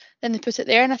sold, then they put it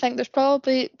there. And I think there's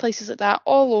probably places like that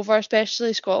all over,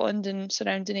 especially Scotland and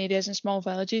surrounding areas and small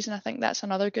villages. And I think that's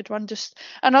another good one, just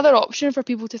another option for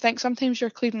people to think. Sometimes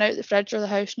you're clearing out the fridge or the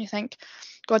house and you think,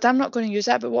 God, I'm not going to use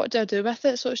that, but what do I do with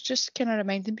it? So it's just kind of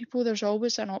reminding people there's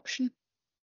always an option.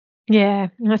 Yeah,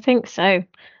 I think so.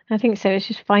 It's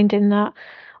just finding that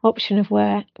option of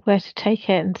where to take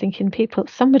it, and thinking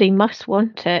somebody must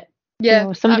want it.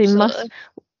 Yeah, somebody absolutely.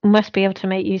 must be able to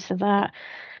make use of that.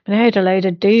 And I heard a load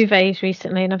of duvets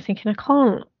recently, and I'm thinking I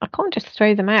can't just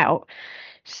throw them out.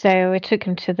 So I took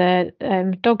them to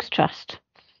the Dogs Trust.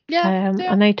 Yeah,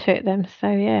 and they took them. So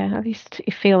yeah, at least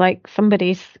you feel like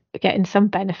somebody's getting some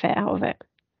benefit out of it.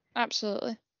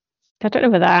 Absolutely. I don't know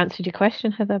whether that answered your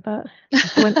question, Heather, but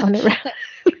I went on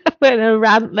a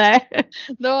rant there.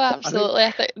 No, absolutely.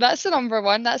 I think that's the number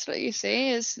one. That's what you say,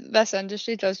 is this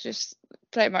industry does just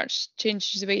pretty much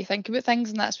change the way you think about things,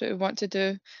 and that's what we want to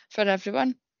do for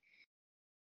everyone.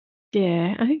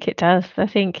 Yeah, I think it does. I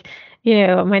think,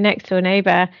 my next door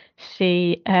neighbour,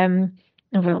 she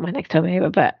well, not my next door neighbour,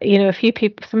 but a few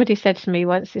people, somebody said to me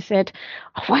once, they said,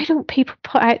 oh, why don't people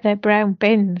put out their brown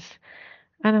bins?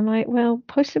 And I'm like, well,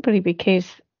 possibly because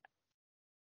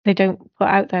they don't put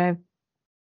out their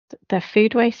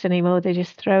food waste anymore. They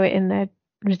just throw it in their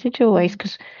residual waste,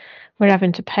 because we're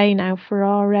having to pay now for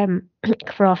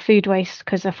our food waste,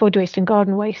 because our food waste and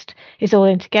garden waste is all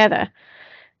in together.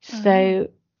 So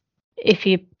if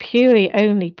you purely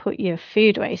only put your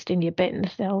food waste in your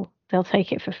bins, they'll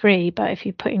take it for free. But if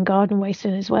you put in garden waste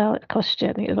in as well, it costs you,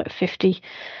 I think it's like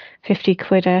 50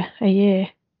 quid a year.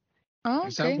 Oh,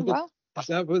 okay, wow. Is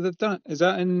that what they've done? Is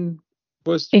that in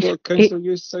what council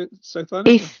used South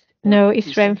Lanarkshire?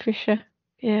 East Renfrewshire.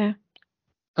 Yeah.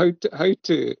 How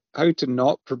to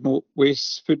not promote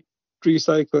waste food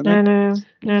recycling? I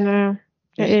know.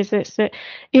 It's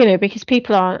because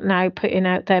people aren't now putting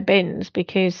out their bins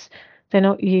because they're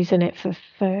not using it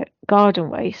for garden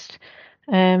waste.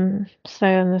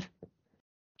 So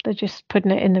they're just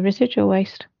putting it in the residual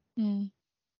waste. But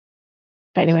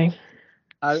anyway.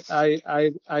 I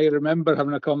remember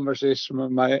having a conversation with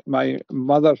my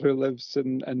mother, who lives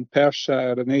in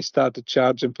Perthshire, and they started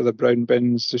charging for the brown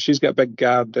bins. So she's got a big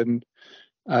garden,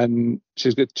 and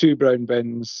she's got 2 brown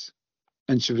bins,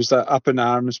 and she was like, up in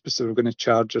arms because they were going to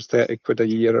charge her 30 quid a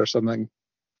year or something.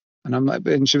 And I'm like,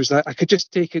 and she was like, I could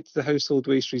just take it to the household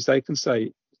waste recycling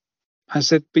site. I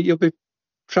said, but you'll be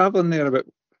travelling there about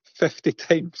 50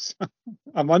 times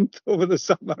a month over the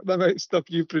summer, the amount of stuff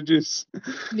you produce.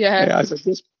 Yeah. I said,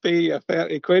 just pay her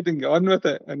 30 quid and get on with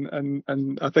it.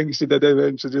 And I think she did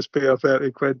eventually just pay her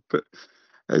 30 quid. But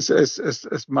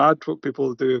it's mad what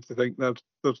people do if they think they're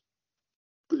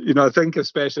I think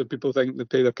especially people think they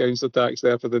pay their council tax,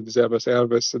 therefore they deserve a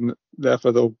service, and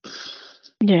therefore they'll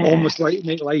almost like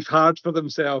make life hard for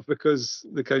themselves because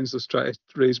the council's try to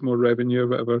raise more revenue or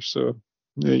whatever. So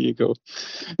there you go.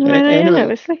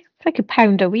 Anyway, it's like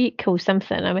 £1 a week or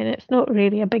something. I mean, it's not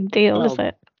really a big deal, is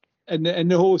it? In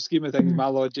the whole scheme of things, my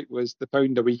logic was the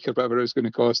 £1 a week or whatever it was going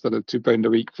to cost, or the £2 a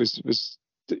week was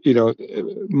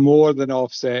more than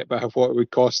offset by what it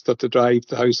would cost her to drive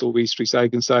the household waste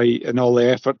recycling site and all the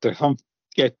effort to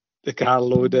get the car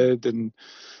loaded and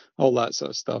all that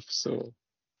sort of stuff. So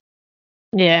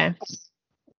yeah.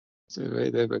 So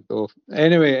there we go.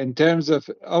 Anyway, in terms of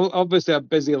obviously a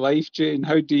busy life, Jane,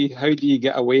 how do you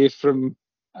get away from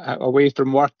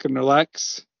work and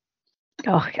relax?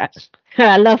 Oh,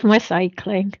 I love my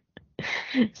cycling.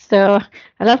 So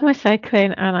I love my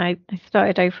cycling, and I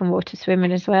started out from water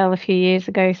swimming as well a few years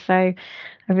ago. So I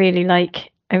really like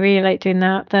doing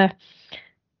that.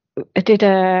 I did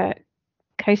a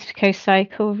coast to coast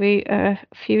cycle route a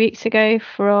few weeks ago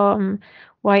from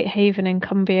Whitehaven and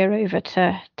Cumbria over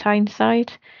to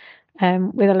Tyneside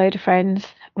with a load of friends,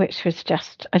 which was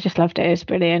I just loved it. It was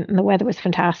brilliant, and the weather was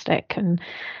fantastic, and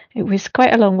it was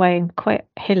quite a long way and quite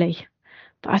hilly.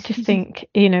 But I just think,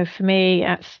 for me,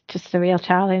 that's just a real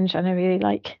challenge, and I really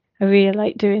like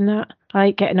doing that. I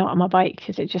like getting out on my bike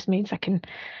because it just means I can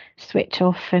switch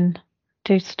off and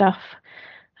do stuff.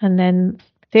 And then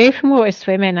the open water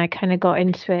swimming, I kind of got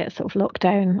into it sort of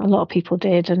lockdown. A lot of people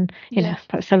did, and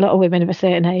perhaps a lot of women of a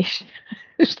certain age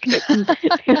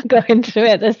got into it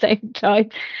at the same time.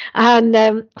 And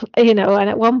and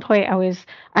at one point I was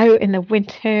out in the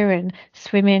winter and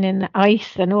swimming in the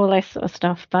ice and all this sort of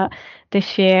stuff. But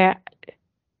this year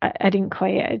I didn't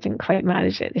quite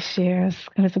manage it this year.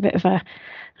 I was a bit of a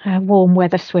warm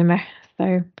weather swimmer.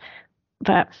 So,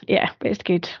 but it's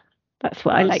good. That's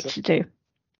what I like to do.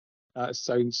 That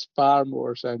sounds far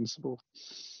more sensible.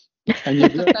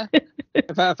 And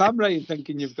if I'm right in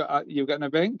thinking you've got an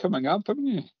event coming up, haven't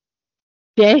you?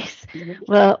 Yes.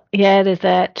 Well, there's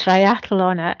a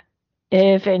triathlon at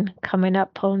Irvine coming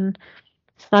up on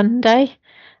Sunday,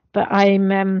 but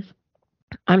I'm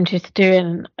just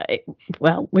doing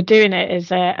we're doing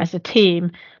it as a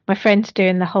team. My friend's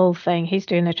doing the whole thing. He's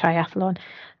doing the triathlon,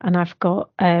 and I've got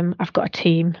a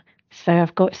team. So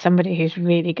I've got somebody who's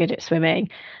really good at swimming,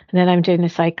 and then I'm doing the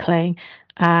cycling,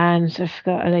 and I've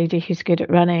got a lady who's good at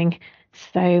running.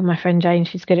 So my friend Jane,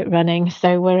 she's good at running.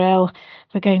 So we're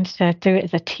going to do it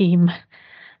as a team.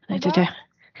 I did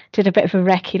a bit of a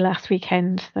recce last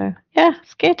weekend. So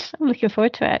it's good. I'm looking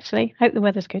forward to it, actually. Hope the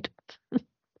weather's good.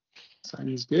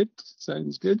 Sounds good.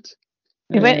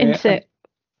 We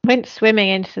went swimming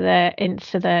into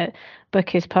the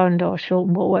Booker's Pond or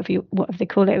Shorten Wall, whatever they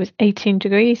call it. It was 18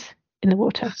 degrees in the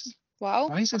water. Wow.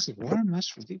 Why is this warm?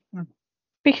 That's really warm.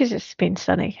 Because it's been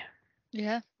sunny.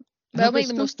 Yeah. Well, make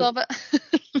the most of it.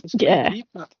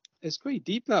 It's quite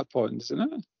deep, that pond, isn't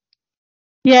it?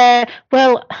 Yeah.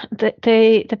 Well,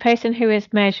 the person who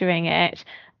is measuring it,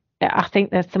 I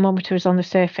think the thermometer is on the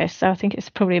surface, so I think it's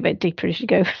probably a bit deeper as you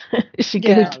go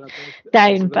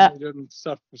down. But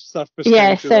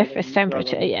surface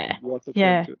temperature. Yeah.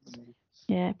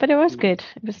 But it was good.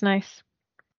 It was nice.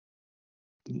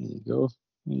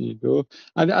 There you go.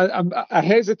 And I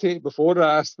hesitate before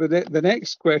I ask the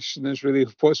next question is really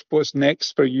what's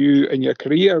next for you in your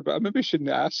career, but I maybe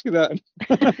shouldn't ask you that.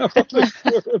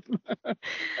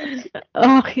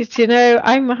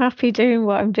 I'm happy doing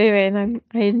what I'm doing.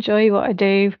 I enjoy what I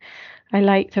do. I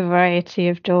like the variety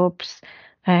of jobs.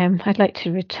 I'd like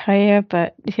to retire,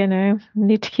 but I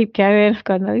need to keep going. I've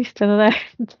got at least another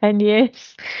 10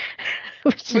 years.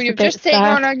 Well, you've just taken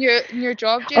on a new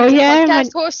job, James,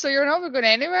 podcast host, so you're not going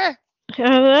anywhere. I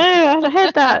know. I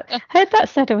heard that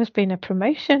said it was being a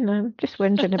promotion. I'm just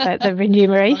wondering about the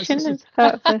remuneration.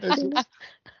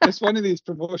 It's one of these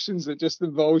promotions that just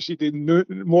involves you doing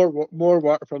more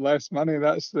work for less money.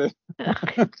 That's the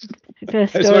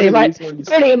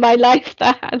story of my life.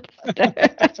 That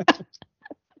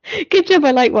good job.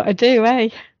 I like what I do, eh?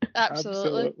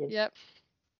 Absolutely. Yep.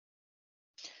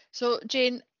 So,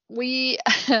 Jane,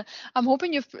 I'm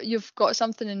hoping you've got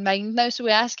something in mind now. So we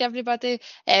ask everybody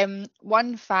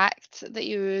one fact that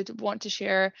you would want to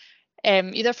share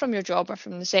either from your job or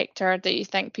from the sector, that you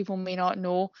think people may not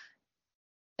know?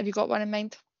 Have you got one in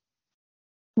mind?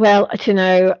 Well, do you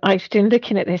know, I've been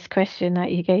looking at this question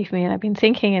that you gave me, and I've been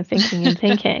thinking and thinking and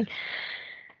thinking.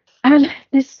 And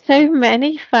there's so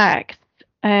many facts.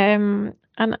 And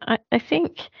I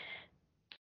think,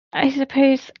 I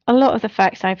suppose a lot of the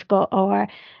facts I've got are,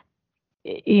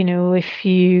 if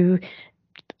you,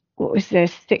 what was there,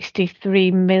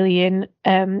 63 million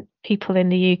people in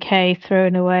the UK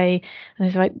thrown away, and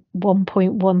there's like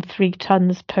 1.13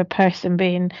 tons per person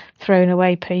being thrown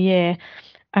away per year.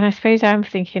 And I suppose I'm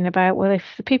thinking about, well, if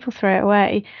the people throw it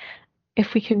away,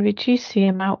 if we can reduce the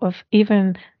amount of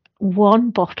even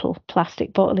one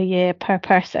plastic bottle a year per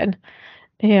person,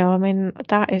 I mean,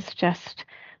 that is just,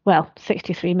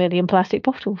 63 million plastic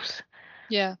bottles.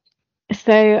 Yeah.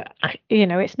 So,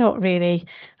 it's not really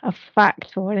a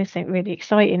fact or anything really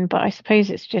exciting, but I suppose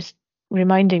it's just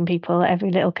reminding people that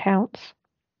every little counts.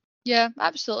 Yeah,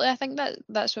 absolutely. I think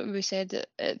that's what we said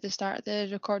at the start of the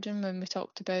recording when we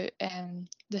talked about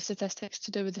the statistics to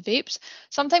do with the vapes.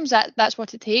 Sometimes that's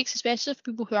what it takes, especially for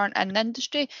people who aren't in the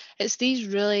industry. It's these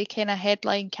really kind of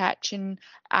headline catching,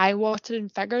 eye-watering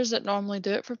figures that normally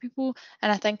do it for people.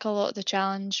 And I think a lot of the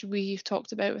challenge we've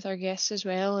talked about with our guests as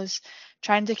well is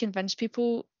trying to convince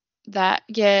people that,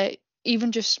 yeah,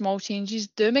 even just small changes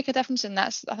do make a difference. And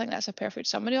I think that's a perfect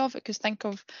summary of it, because think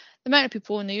of the amount of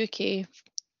people in the UK,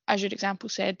 as your example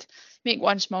said, make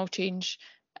one small change.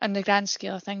 In the grand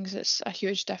scale of things, it's a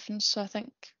huge difference. So I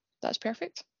think that's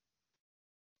perfect.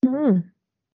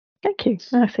 Thank you.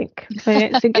 I think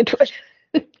it's a good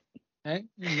one.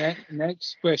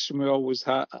 Next question we always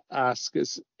ask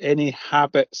is, any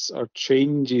habits or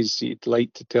changes you'd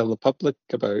like to tell the public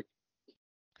about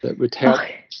that would help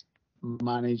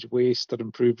manage waste or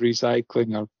improve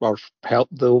recycling or help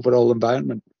the overall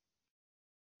environment?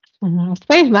 I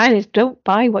suppose mine is, don't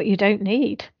buy what you don't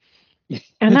need.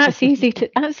 And that's easy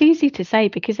to say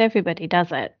because everybody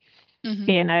does it,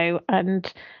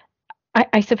 and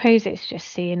I suppose it's just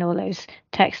seeing all those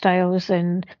textiles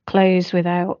and clothes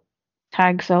without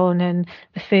tags on, and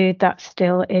the food that's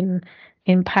still in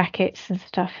packets and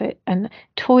stuff, and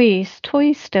toys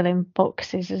still in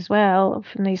boxes as well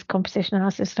from these composition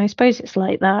analysis. And I suppose it's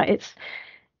like that.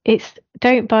 It's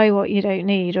don't buy what you don't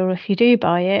need, or if you do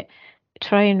buy it,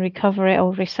 try and recover it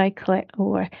or recycle it,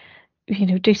 or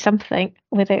do something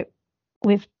with it,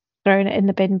 with throwing it in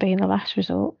the bin being the last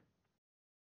resort.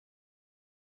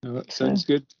 No, that sounds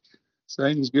good.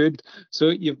 Sounds good. So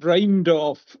you've rhymed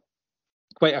off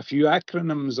quite a few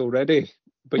acronyms already,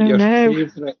 but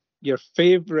your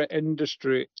favorite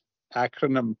industry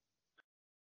acronym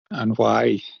and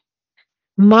why?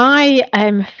 My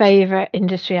favorite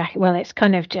industry, well, it's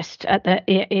kind of just at the,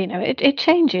 it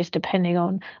changes depending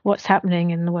on what's happening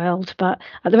in the world, but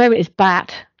at the moment it's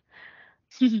BAT.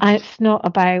 And it's not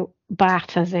about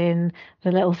bat as in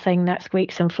the little thing that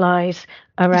squeaks and flies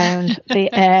around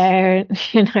the air,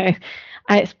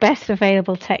 it's best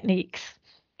available techniques.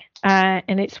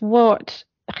 And it's what,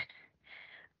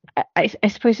 I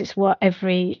suppose it's what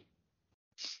every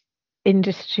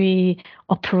industry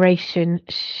operation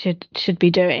should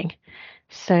be doing.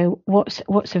 So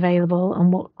what's available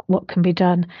and what can be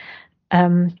done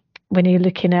when you're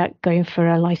looking at going for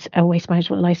a waste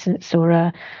management license or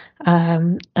a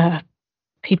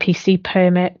PPC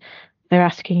permit. They're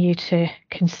asking you to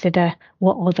consider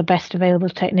what are the best available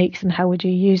techniques and how would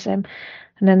you use them.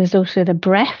 And then there's also the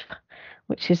BREF,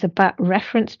 which is about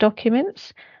reference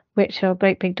documents, which are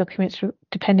great big documents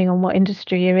depending on what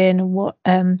industry you're in and what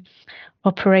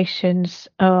operations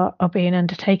are being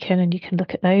undertaken, and you can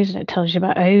look at those, and it tells you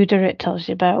about odor, it tells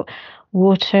you about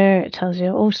water, it tells you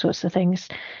all sorts of things.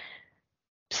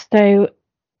 So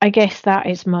I guess that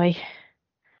is I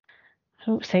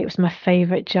don't say it was my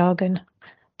favourite jargon,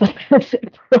 but it's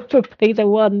probably the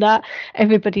one that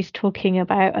everybody's talking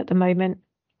about at the moment.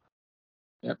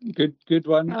 Yep, good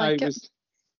one.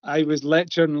 I was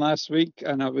lecturing last week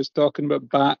and I was talking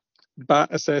about BAT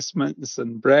assessments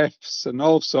and BREFs and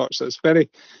all sorts. It's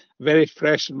very, very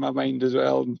fresh in my mind as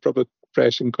well, and probably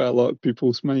fresh in quite a lot of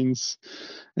people's minds.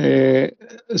 So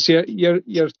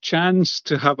your chance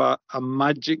to have a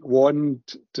magic wand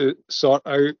to sort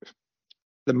out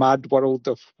the mad world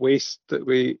of waste that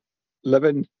we live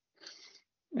in.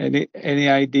 Any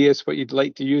ideas what you'd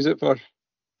like to use it for?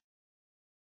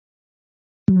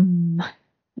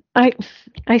 I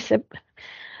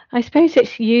suppose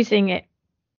it's using it,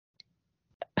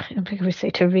 I'm going to say,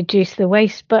 to reduce the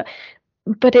waste, but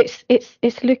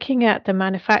it's looking at the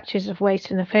manufacturers of waste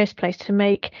in the first place to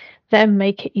make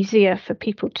it easier for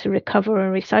people to recover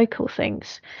and recycle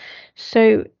things.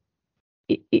 So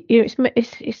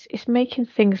it's making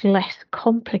things less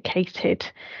complicated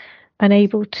and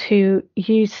able to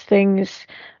use things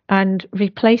and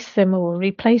replace them, or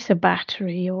replace a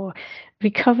battery, or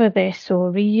recover this,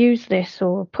 or reuse this,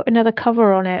 or put another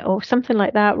cover on it, or something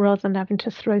like that, rather than having to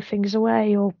throw things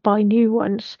away or buy new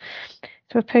ones.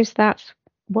 So I suppose that's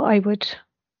what I would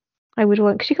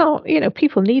want, because you can't,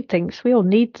 people need things. We all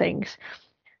need things.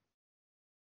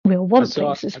 We all want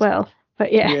things as well.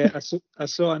 But yeah, I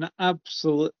saw an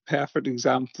absolute perfect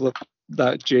example of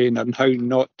that, Jane, and how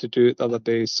not to do it the other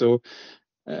day. So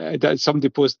somebody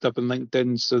posted up on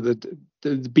LinkedIn, so that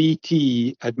the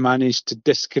BT had managed to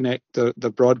disconnect their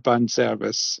broadband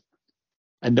service,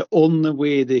 and the only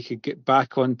way they could get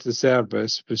back onto the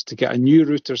service was to get a new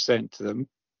router sent to them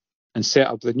and set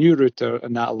up the new router,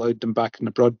 and that allowed them back in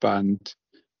the broadband.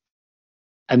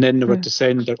 And then they were to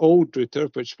send their old router,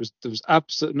 which there was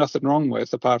absolutely nothing wrong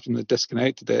with, apart from they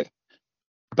disconnected it,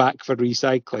 back for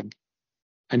recycling.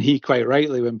 And he quite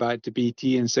rightly went back to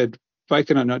BT and said, why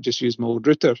can I not just use my old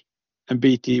router? And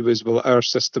BT was, well, our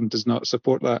system does not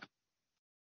support that.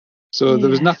 So there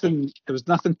was nothing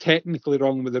technically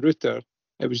wrong with the router.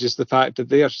 It was just the fact that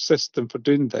their system for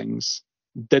doing things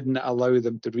didn't allow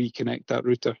them to reconnect that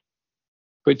router,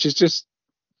 which is just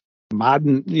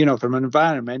madness, from an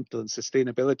environmental and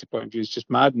sustainability point of view, it's just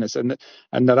madness. And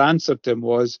their answer to him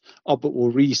was, oh, but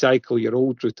we'll recycle your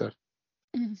old router.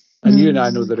 And you and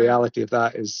I know the reality of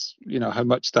that is, how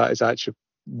much that has actually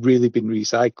really been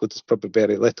recycled is probably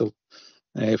very little,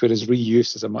 whereas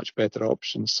reuse is a much better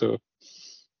option. So,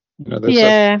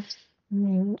 it's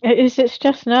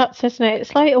just nuts, isn't it?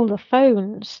 It's like all the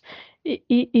phones,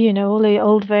 all the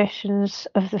old versions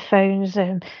of the phones,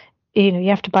 and you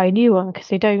have to buy a new one because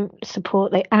they don't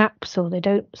support the apps, or they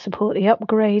don't support the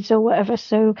upgrades or whatever.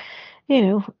 So, they're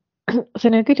no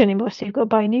good anymore. So you've got to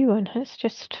buy a new one. It's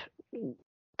just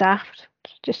daft,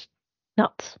 just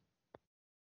nuts.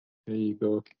 There you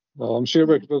go. Well, I'm sure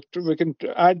we can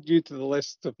add you to the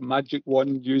list of Magic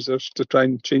Wand users to try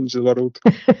and change the world.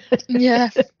 Yeah,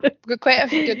 we've got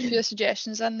quite a good few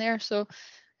suggestions in there, so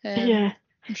I'm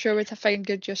sure we'd find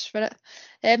good use for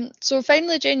it. So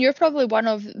finally, Jane, you're probably one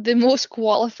of the most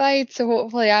qualified to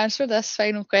hopefully answer this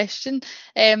final question.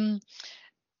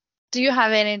 Do you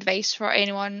have any advice for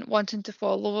anyone wanting to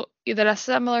follow either a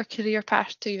similar career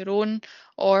path to your own,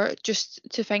 or just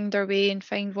to find their way and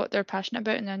find what they're passionate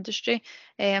about in the industry?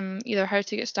 Either how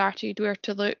to get started, where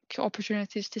to look,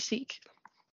 opportunities to seek?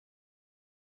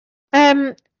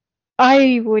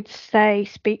 I would say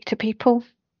speak to people.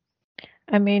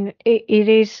 I mean, it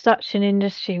is such an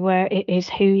industry where it is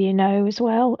who you know as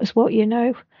well as what you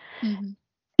know. Mm-hmm.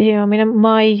 I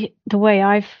mean, the way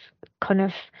I've kind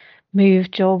of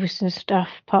moved jobs and stuff,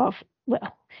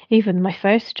 even my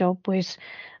first job was,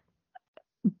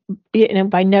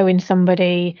 by knowing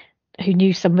somebody who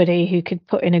knew somebody who could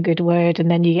put in a good word,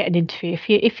 and then you get an interview.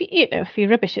 If you're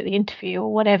rubbish at the interview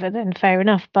or whatever, then fair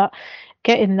enough. But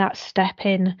getting that step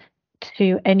in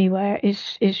to anywhere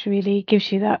is really gives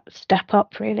you that step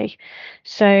up, really.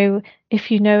 So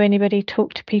if you know anybody,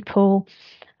 talk to people.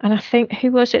 And I think,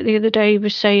 who was it the other day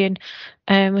was saying,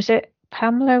 was it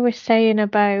Pamela was saying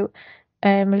about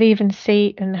leaving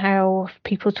seat, and how if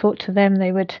people talk to them,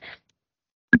 they would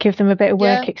give them a bit of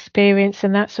work experience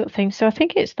and that sort of thing. So I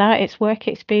think it's work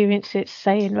experience. It's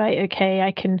saying, right, okay,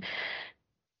 I can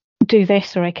do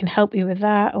this, or I can help you with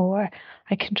that, or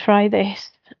I can try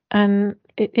this. And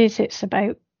it's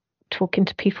about talking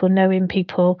to people, knowing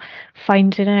people,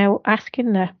 finding out,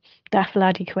 asking the daft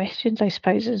laddie questions, I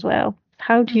suppose, as well.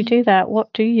 How do you do that?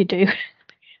 What do you do?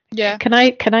 Yeah. Can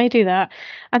I do that?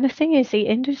 And the thing is, the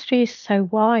industry is so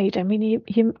wide. I mean,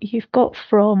 you've got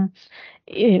from,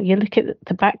 you look at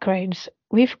the backgrounds.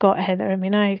 We've got, Heather. I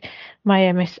mean,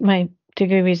 my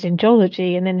degree is in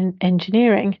geology and then in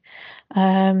engineering,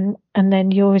 and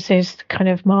then yours is kind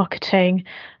of marketing,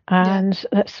 and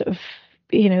that's sort of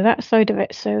that side of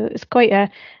it. So it's quite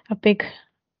a big,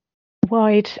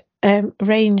 wide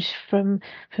range from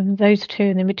those two,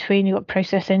 and in between you've got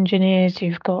process engineers,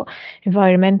 you've got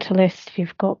environmentalists,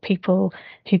 you've got people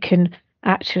who can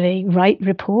actually write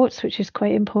reports, which is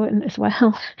quite important as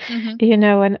well.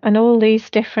 And all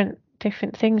these different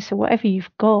things. So whatever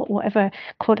you've got, whatever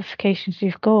qualifications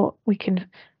you've got, we can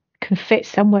fit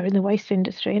somewhere in the waste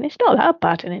industry, and it's not that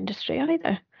bad an industry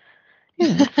either.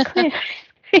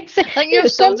 I think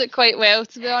you've summed it quite well,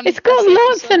 to be honest. It's got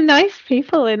lots of nice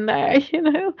people in there,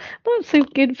 lots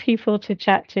of good people to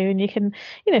chat to, and you can,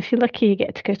 if you're lucky, you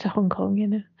get to go to Hong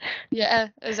Kong, Yeah,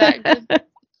 exactly.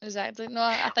 Exactly. No,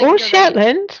 I think or you're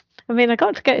Shetland. Right. I mean, I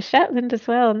got to go to Shetland as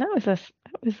well, and that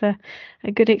was a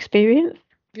good experience.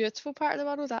 beautiful part of the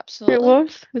world, It absolutely.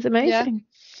 was amazing.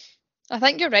 I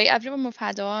think you're right. Everyone we've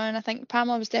had on, I think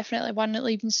Pamela was definitely one at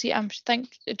Leaving Seat. I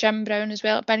think Jim Brown as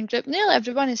well at Burning Group. Nearly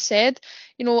everyone has said,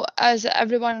 as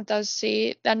everyone does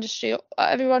say, the industry,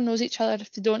 everyone knows each other.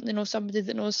 If they don't, they know somebody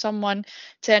that knows someone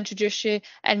to introduce you.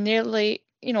 And nearly,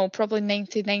 probably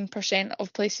 99%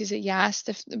 of places that you asked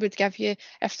if they would give you,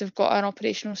 if they've got an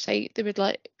operational site, they would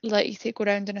let you take go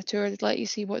around on a tour. They'd let you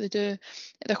see what they do.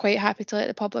 They're quite happy to let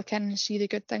the public in and see the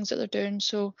good things that they're doing.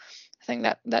 So I think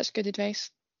that's good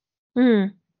advice.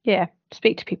 Yeah,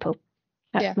 speak to people.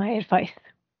 That's Yeah. my advice.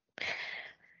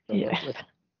 Absolutely. Yeah.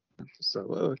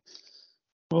 Absolutely.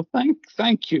 Well,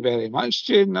 thank you very much,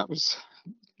 Jane. That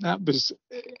was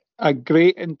a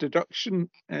great introduction,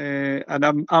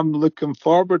 and I'm looking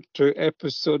forward to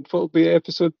episode. What will be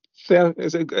episode 30?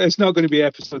 It's not going to be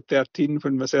episode 13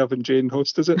 when myself and Jane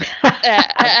host, is it?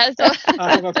 I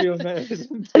have a feeling that it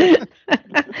isn't.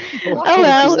 Oh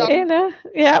well,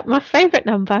 yeah, my favourite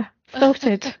number.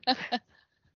 Sorted.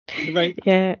 You might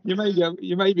Yeah. you might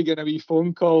be getting a wee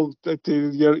phone call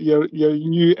to your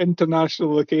new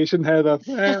international location, Heather.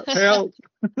 Help.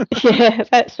 Yeah,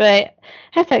 that's right.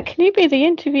 Heather, can you be the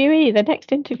interviewee, the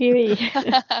next interviewee?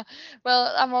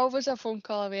 Well, I'm always a phone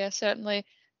call away. I certainly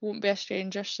won't be a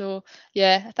stranger. So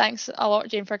yeah, thanks a lot,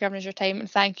 Jane, for giving us your time, and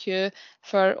thank you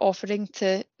for offering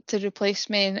to replace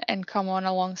me and come on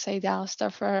alongside Alistair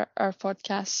for our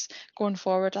podcasts going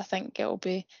forward. I think it'll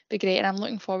be great, and I'm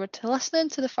looking forward to listening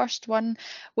to the first one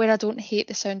where I don't hate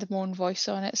the sound of my own voice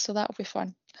on it. So that'll be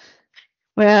fun.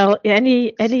 Well,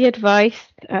 any advice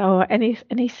or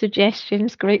any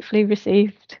suggestions, gratefully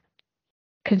received.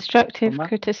 Constructive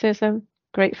criticism,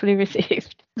 gratefully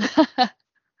received.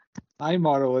 My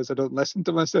moral is I don't listen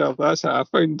to myself. That's how I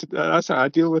find. That's how I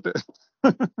deal with it.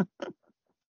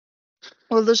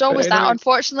 Well, there's always that. Anyway.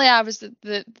 Unfortunately, I was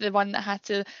the one that had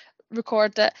to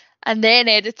record it and then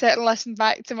edit it and listen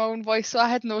back to my own voice, so I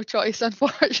had no choice,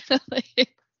 unfortunately.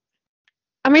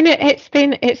 I mean, it's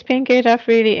been good. I've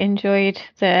really enjoyed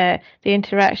the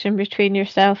interaction between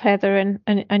yourself, Heather,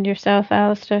 and yourself,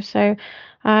 Alistair. So,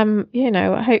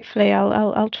 hopefully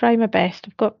I'll try my best.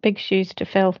 I've got big shoes to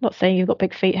fill. Not saying you've got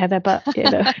big feet, Heather, but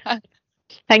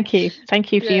thank you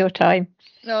for your time.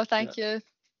 No, thank you.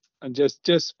 And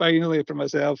just finally for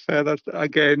myself, Heather,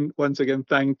 once again,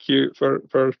 thank you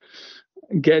for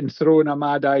getting thrown a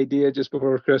mad idea just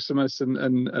before Christmas and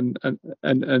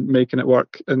making it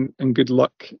work, and good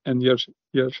luck in your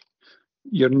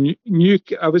new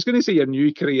I was going to say your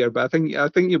new career, but I think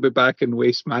you'll be back in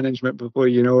waste management before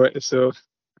you know it. So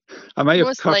I might have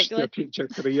Most cursed likely. your future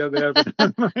career there, but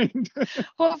never mind.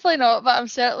 Hopefully not, but I'm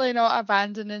certainly not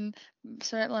abandoning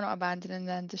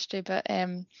the industry. But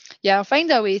yeah, I'll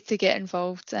find a way to get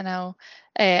involved, and I'll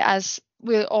as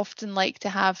we often like to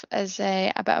have is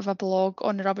a bit of a blog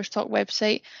on the Rubbish Talk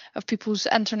website of people's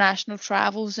international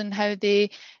travels and how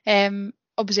they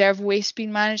observe waste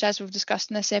being managed, as we've discussed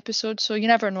in this episode. So you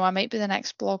never know, I might be the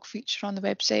next blog feature on the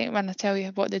website when I tell you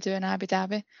what they do in Abu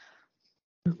Dhabi.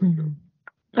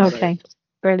 Okay,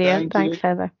 brilliant. Thanks,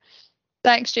 Heather.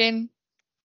 Thanks, Jane.